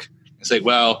 o'clock. It's like,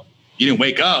 well, you didn't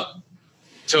wake up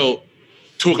till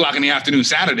 2 o'clock in the afternoon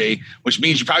Saturday, which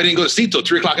means you probably didn't go to sleep till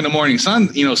 3 o'clock in the morning,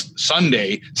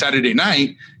 Sunday, Saturday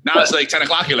night. Now it's like 10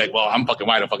 o'clock. You're like, well, I'm fucking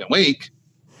wide awake.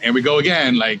 And we go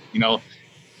again,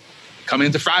 coming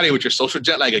into Friday with your social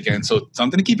jet lag again. So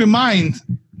something to keep in mind,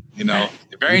 very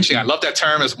interesting. I love that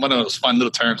term. It's one of those fun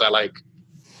little terms I like.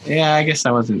 Yeah, I guess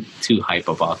I wasn't too hype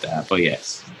about that, but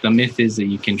yes, the myth is that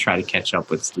you can try to catch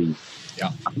up with sleep. Yeah.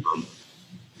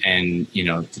 And,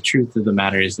 the truth of the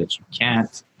matter is that you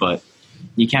can't, but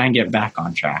you can get back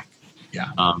on track.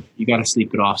 Yeah. You got to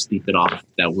sleep it off.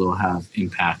 That will have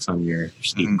impacts on your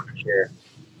sleep pressure.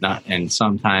 And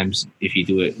sometimes if you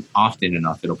do it often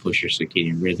enough, it'll push your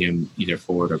circadian rhythm either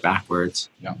forward or backwards.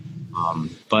 Yeah.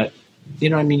 But,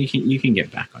 you can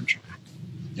get back on track.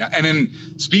 Yeah. And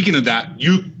then speaking of that,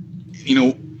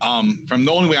 from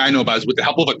the only way I know about is with the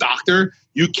help of a doctor,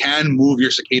 you can move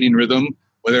your circadian rhythm,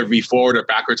 whether it be forward or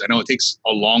backwards. I know it takes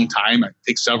a long time. It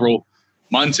takes several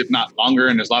months, if not longer.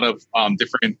 And there's a lot of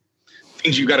different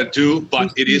things you got to do,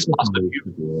 but it is possible.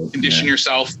 You condition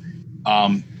yourself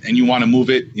and you want to move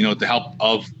it, with the help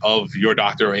of your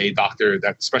doctor or a doctor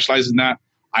that specializes in that.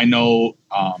 I know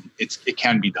it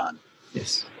can be done.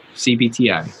 Yes.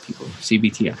 CBTI, people.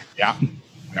 CBTI. Yeah.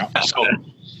 So,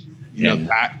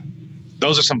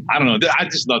 those are some, I don't know. I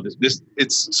just love this.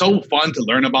 It's so fun to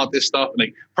learn about this stuff.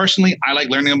 Like, personally, I like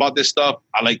learning about this stuff.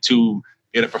 I like to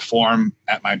get to perform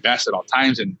at my best at all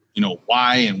times, and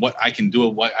why and what I can do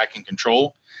and what I can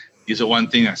control. These are one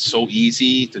thing that's so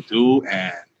easy to do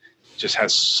and just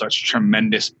has such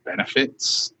tremendous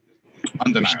benefits.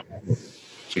 Undeniable.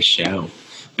 For sure.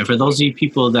 And for those of you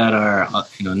people that are,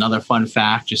 another fun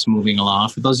fact, just moving along,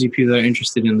 for those of you people that are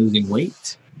interested in losing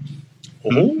weight,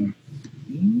 people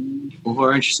who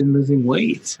are interested in losing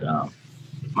weight,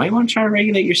 might want to try to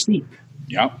regulate your sleep.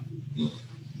 Yep.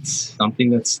 It's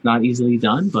something that's not easily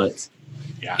done, but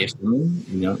if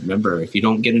remember, if you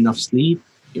don't get enough sleep,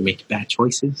 you make bad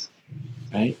choices,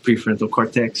 right? Prefrontal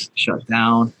cortex shut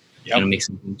down. Yep. And make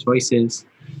some good choices.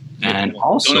 And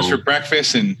also donuts for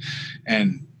breakfast and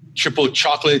triple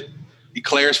chocolate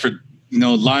eclairs for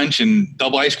lunch and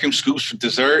double ice cream scoops for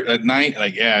dessert at night.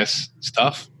 Like, it's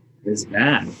tough. It's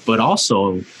bad. But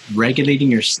also regulating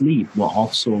your sleep will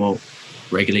also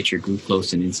regulate your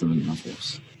glucose and insulin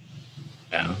levels.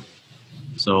 Yeah.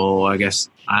 So I guess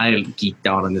I geeked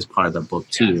out on this part of the book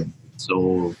too. Yeah.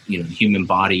 So, the human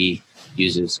body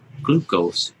uses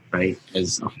glucose, right,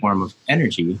 as a form of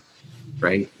energy.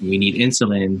 Right, we need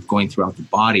insulin going throughout the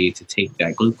body to take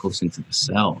that glucose into the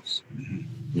cells.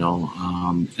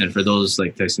 And for those,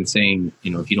 like Tyson saying,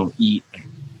 if you don't eat,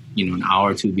 an hour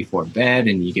or two before bed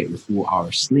and you get your full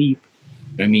hour sleep,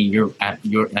 I mean, you're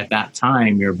at that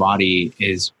time, your body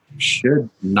should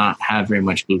not have very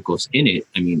much glucose in it.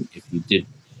 I mean, if you did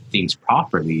things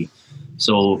properly,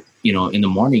 so in the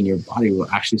morning, your body will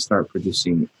actually start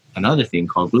producing another thing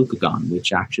called glucagon,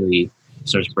 which actually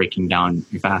starts breaking down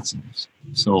your fat cells.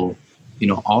 So,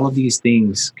 all of these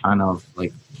things kind of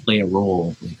like play a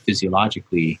role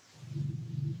physiologically,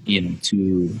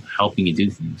 to helping you do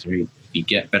things, right? If you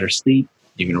get better sleep,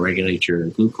 you're going to regulate your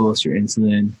glucose, your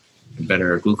insulin,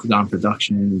 better glucagon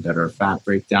production, better fat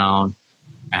breakdown,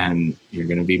 and you're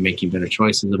going to be making better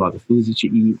choices about the foods that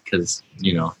you eat because,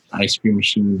 the ice cream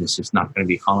machine is just not going to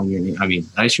be calling your name. I mean,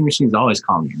 the ice cream machine is always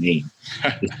calling your name.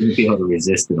 Just going to be able to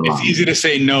resist it a lot. It's easy to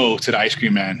say no to the ice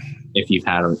cream man. If you've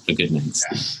had a good night's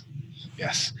sleep.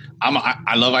 Yes.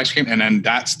 I love ice cream. And then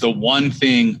that's the one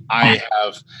thing I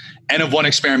have, end of one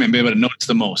experiment, been able to notice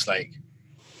the most. Like,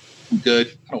 I'm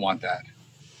good. I don't want that.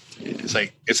 It's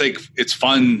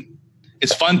fun.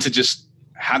 It's fun to just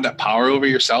have that power over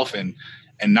yourself and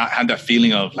not have that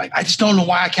feeling of like, I just don't know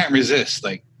why I can't resist.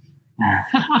 Like,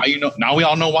 now we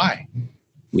all know why.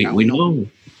 We know.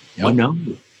 Yep. We know.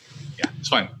 Yeah, it's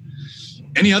fine.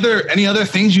 Any other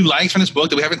things you liked from this book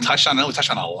that we haven't touched on? I know we touched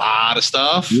on a lot of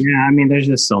stuff. Yeah, I mean, there's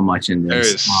just so much in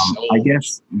this. I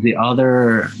guess the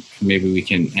other, maybe we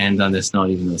can end on this note,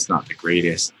 even though it's not the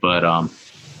greatest, but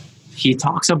he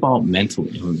talks about mental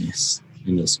illness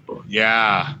in this book.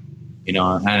 Yeah.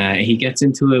 And he gets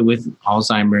into it with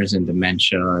Alzheimer's and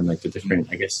dementia and like the different,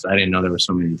 I guess I didn't know there were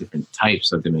so many different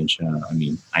types of dementia. I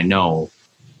mean, I know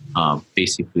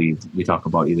basically we talk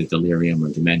about either delirium or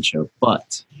dementia,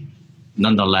 but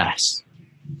nonetheless,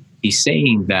 he's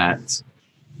saying that,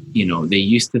 they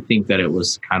used to think that it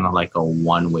was kind of like a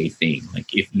one-way thing.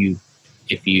 Like if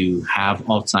you have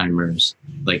Alzheimer's,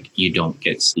 like you don't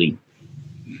get sleep,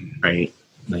 right?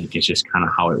 Like it's just kind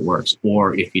of how it works.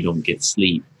 Or if you don't get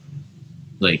sleep,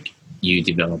 like you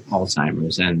develop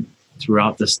Alzheimer's. And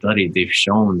throughout the study, they've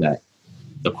shown that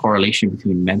the correlation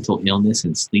between mental illness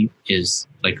and sleep is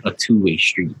like a two-way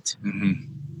street. Mm-hmm.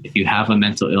 If you have a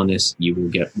mental illness, you will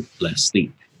get less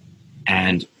sleep.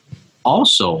 And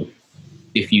also,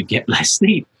 if you get less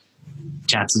sleep,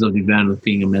 chances of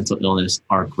developing a mental illness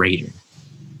are greater.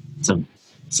 It's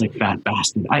like fat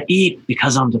bastard. I eat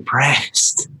because I'm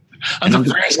depressed. I'm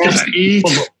depressed because I eat.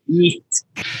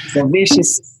 It's a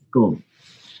vicious cycle.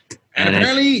 And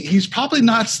apparently, he's probably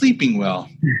not sleeping well.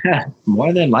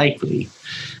 More than likely.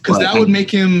 Because that would make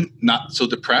him not so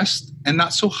depressed and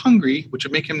not so hungry, which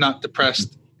would make him not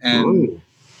depressed. And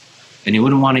he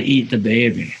wouldn't want to eat the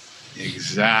baby.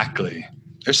 Exactly.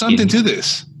 There's something to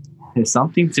this. There's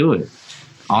something to it.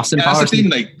 Austin Powers. That's the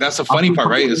thing. Like, that's the funny part,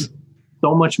 right? Is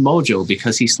so much mojo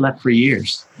because he slept for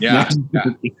years. Yeah.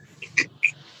 But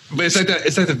it's like that.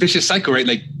 It's like the vicious cycle, right?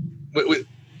 Like, I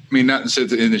mean, not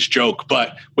in this joke,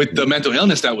 but with the mental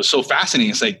illness, that was so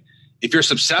fascinating. It's like, if you're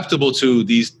susceptible to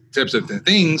these types of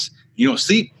things, you don't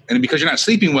sleep. And because you're not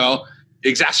sleeping well, it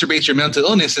exacerbates your mental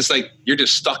illness. It's like, you're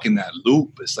just stuck in that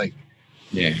loop. It's like,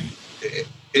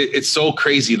 it's so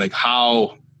crazy. Like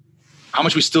how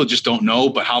much we still just don't know,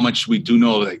 but how much we do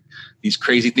know, like these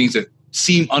crazy things that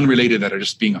seem unrelated that are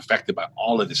just being affected by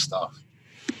all of this stuff.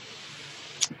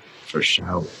 For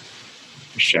sure.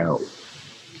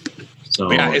 So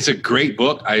But yeah, it's a great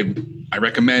book. I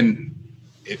recommend,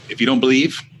 if you don't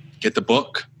believe, get the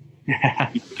book.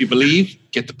 If you believe,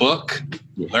 get the book.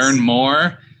 Yes. Learn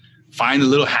more. Find the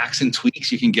little hacks and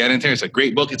tweaks you can get in there. It's a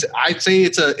great book. I'd say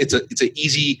it's an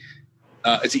easy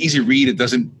read. It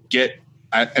doesn't get,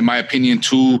 in my opinion,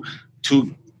 too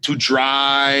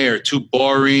dry or too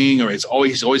boring, or it's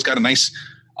always got a nice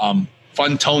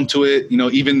fun tone to it.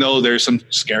 Even though there's some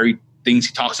scary things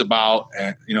he talks about,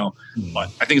 but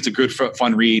I think it's a good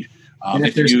fun read.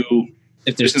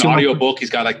 If there's an audio book, he's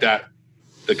got like that.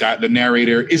 The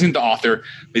narrator isn't the author, but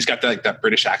he's got that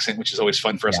British accent, which is always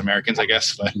fun for us Americans, I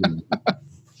guess.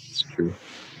 It's true.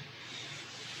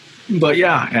 But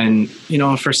yeah, and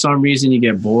for some reason you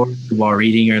get bored while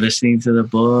reading or listening to the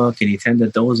book, and you tend to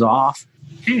doze off.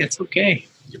 Hey, it's okay.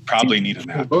 You probably need a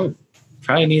nap.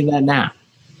 Probably need that nap.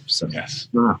 So yes,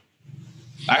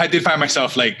 I did find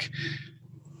myself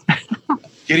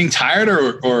getting tired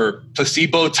or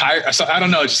placebo tired. So I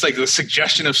don't know, just like the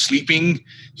suggestion of sleeping,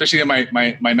 especially in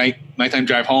my nighttime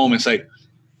drive home. It's like,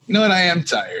 you know what? I am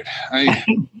tired.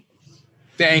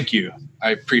 Thank you.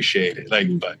 I appreciate it.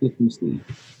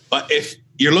 But if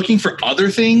you're looking for other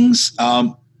things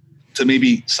to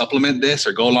maybe supplement this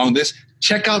or go along this,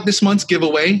 check out this month's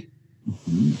giveaway.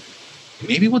 Mm-hmm.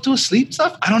 Maybe we'll do a sleep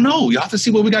stuff. I don't know. You have to see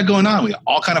what we got going on. We got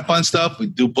all kind of fun stuff. We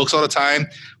do books all the time.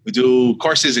 We do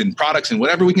courses and products and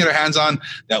whatever we can get our hands on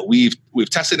that we've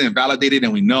tested and validated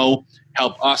and we know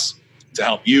help us to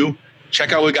help you.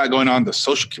 Check out what we got going on, the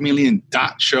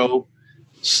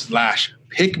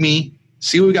socialchameleon.show/pick-me.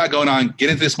 See what we got going on.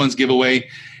 Get into this month's giveaway.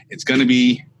 It's gonna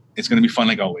be fun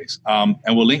like always. And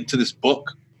we'll link to this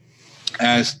book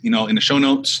as in the show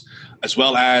notes, as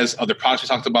well as other products we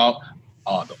talked about.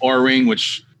 The Oura Ring,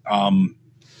 which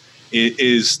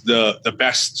is the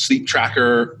best sleep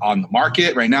tracker on the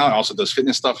market right now. It also does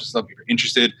fitness stuff. If you're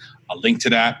interested, I'll link to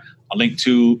that. I'll link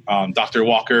to Dr.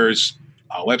 Walker's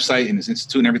website and his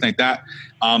institute and everything like that.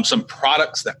 Some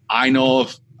products that I know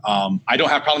of. I don't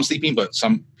have problems sleeping, but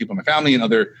some people in my family and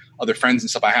other friends and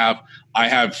stuff I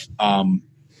have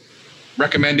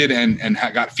recommended and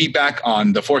got feedback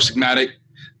on the Four Sigmatic.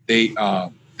 They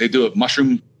do a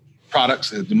mushroom products,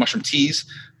 the mushroom teas,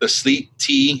 the sleep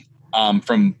tea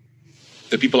from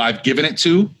the people I've given it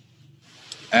to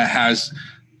has,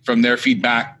 from their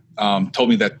feedback, told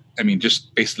me that,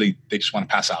 just basically they just want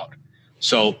to pass out.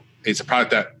 So it's a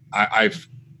product that I've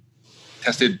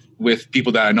tested with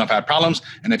people that I know have had problems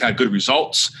and they've had good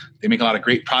results. They make a lot of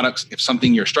great products. If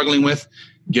something you're struggling with,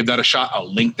 give that a shot.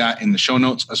 I'll link that in the show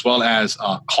notes, as well as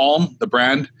Calm, the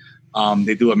brand.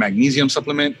 They do a magnesium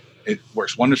supplement. It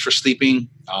works wonders for sleeping.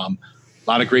 A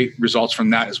lot of great results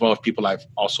from that as well. If people I've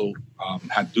also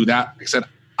had to do that. Like I said,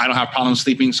 I don't have problems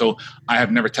sleeping, so I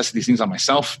have never tested these things on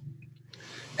myself.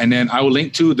 And then I will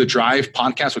link to the Drive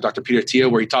podcast with Dr. Peter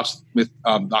Attia, where he talks with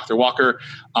Dr. Walker.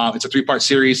 It's a 3-part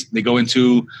series. They go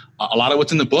into a lot of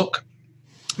what's in the book.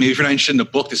 Maybe if you're not interested in the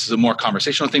book, this is a more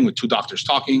conversational thing with two doctors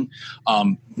talking.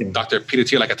 Dr. Peter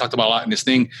Attia, like I talked about a lot in this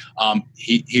thing,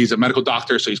 he's a medical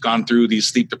doctor, so he's gone through these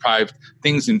sleep-deprived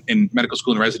things in medical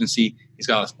school and residency. He's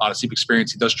got a lot of sleep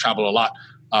experience. He does travel a lot,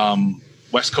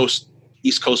 West Coast,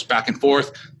 East Coast, back and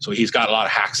forth. So he's got a lot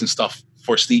of hacks and stuff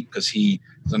for sleep because he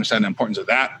does understand the importance of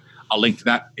that. I'll link to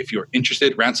that if you're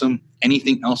interested. Ransom,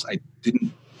 anything else I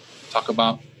didn't talk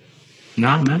about?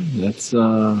 No, man, that's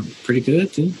pretty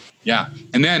good too. Yeah.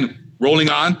 And then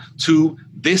rolling on to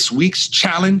this week's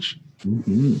challenge.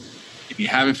 Mm-hmm. If you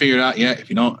haven't figured it out yet, if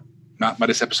you don't, not by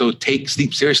this episode, take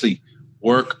sleep seriously.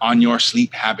 Work on your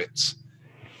sleep habits.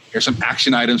 Here's some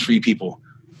action items for you people.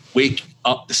 Wake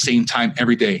up the same time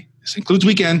every day. This includes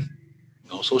weekend.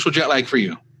 No social jet lag for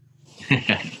you.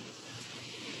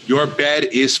 Your bed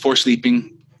is for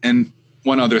sleeping. And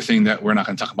one other thing that we're not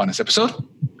going to talk about in this episode,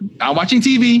 not watching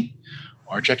TV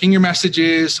or checking your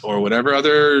messages or whatever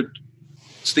other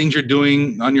things you're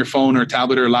doing on your phone or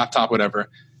tablet or laptop, whatever.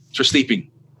 It's for sleeping.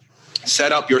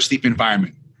 Set up your sleep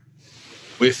environment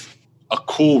with a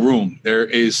cool room. There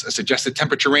is a suggested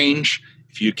temperature range.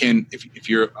 If you can, if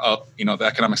you're, the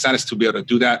economic status to be able to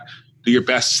do that, do your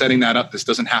best setting that up. This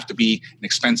doesn't have to be an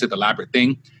expensive, elaborate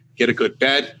thing. Get a good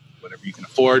bed, whatever you can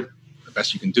afford, the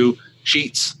best you can do.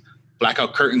 Sheets,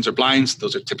 blackout curtains or blinds.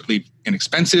 Those are typically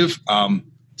inexpensive.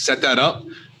 Set that up.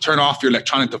 Turn off your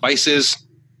electronic devices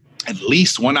at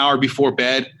least 1 hour before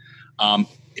bed.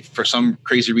 If for some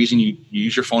crazy reason you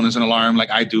use your phone as an alarm,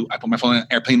 like I do, I put my phone in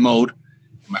airplane mode,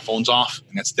 and my phone's off,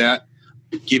 and that's that.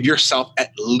 Give yourself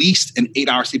at least an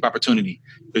 8-hour sleep opportunity.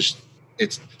 Because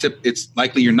it's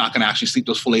likely you're not going to actually sleep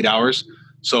those full 8 hours.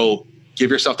 So give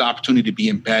yourself the opportunity to be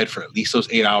in bed for at least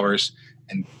those 8 hours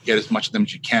and get as much of them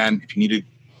as you can. If you need to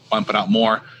bump it out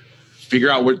more, figure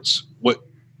out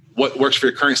what works for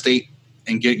your current state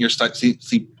and get your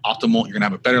sleep optimal. You're going to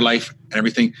have a better life and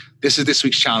everything. This is this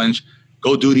week's challenge.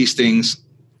 Go do these things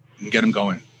and get them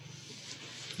going.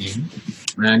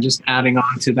 Mm-hmm. And just adding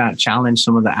on to that challenge,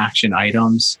 some of the action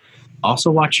items.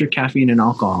 Also watch your caffeine and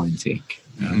alcohol intake.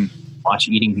 Mm-hmm. Watch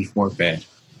eating before bed.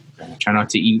 Try not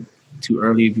to eat too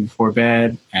early before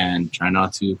bed, and try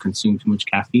not to consume too much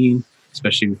caffeine,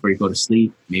 especially before you go to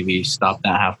sleep. Maybe stop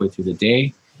that halfway through the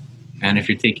day. And if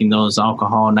you're taking those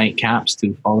alcohol night caps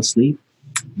to fall asleep,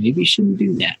 maybe you shouldn't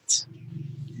do that.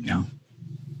 You know.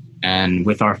 And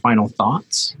with our final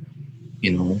thoughts,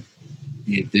 you know,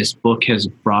 this book has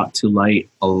brought to light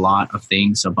a lot of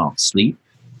things about sleep,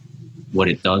 what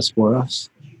it does for us,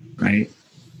 right?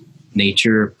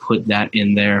 Nature put that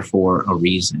in there for a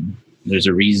reason. There's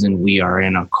a reason we are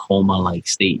in a coma-like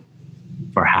state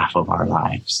for half of our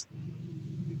lives.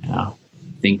 I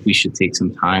think we should take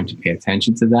some time to pay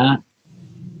attention to that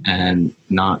and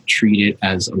not treat it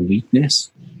as a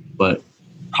weakness, but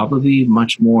probably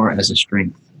much more as a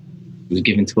strength. It was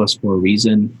given to us for a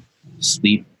reason.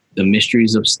 Sleep, the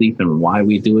mysteries of sleep and why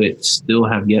we do it still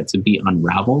have yet to be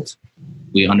unraveled.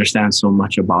 We understand so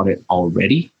much about it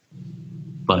already,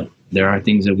 but there are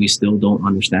things that we still don't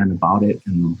understand about it.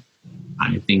 And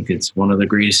I think it's one of the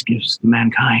greatest gifts to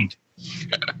mankind.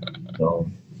 So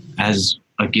as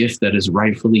a gift that is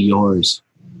rightfully yours,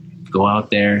 go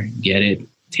out there, get it,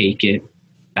 take it,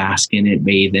 bask in it,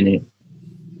 bathe in it.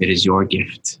 It is your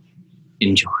gift.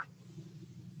 Enjoy.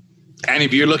 And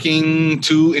if you're looking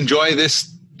to enjoy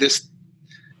this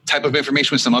type of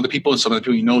information with some other people, and some other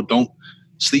people you know don't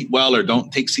sleep well or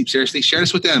don't take sleep seriously, share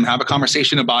this with them. Have a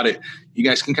conversation about it. You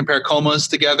guys can compare comas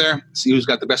together, see who's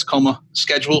got the best coma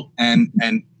schedule and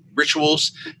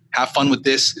rituals. Have fun with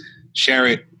this. Share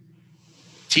it.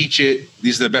 Teach it.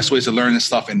 These are the best ways to learn this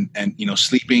stuff. And you know,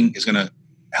 sleeping is going to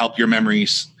help your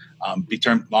memories be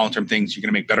long-term things. You're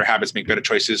going to make better habits, make better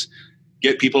choices.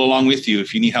 Get people along with you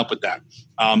if you need help with that.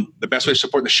 The best way to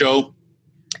support the show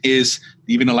is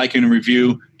leaving a like and a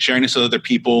review, sharing this with other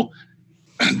people.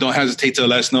 Don't hesitate to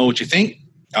let us know what you think.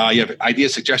 You have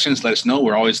ideas, suggestions, let us know.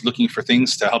 We're always looking for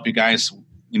things to help you guys,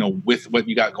 you know, with what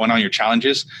you got going on, your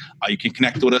challenges. You can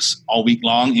connect with us all week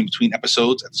long in between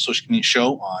episodes at the Social Community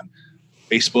Show on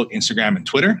Facebook, Instagram, and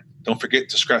Twitter. Don't forget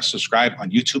to subscribe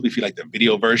on YouTube if you like the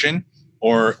video version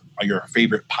or your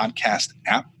favorite podcast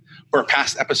app. For our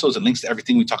past episodes and links to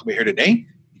everything we talk about here today,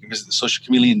 you can visit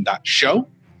thesocialchameleon.show.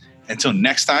 Until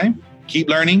next time, keep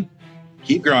learning,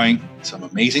 keep growing, some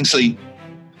amazing sleep,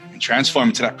 and transform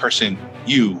into that person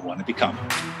you want to become.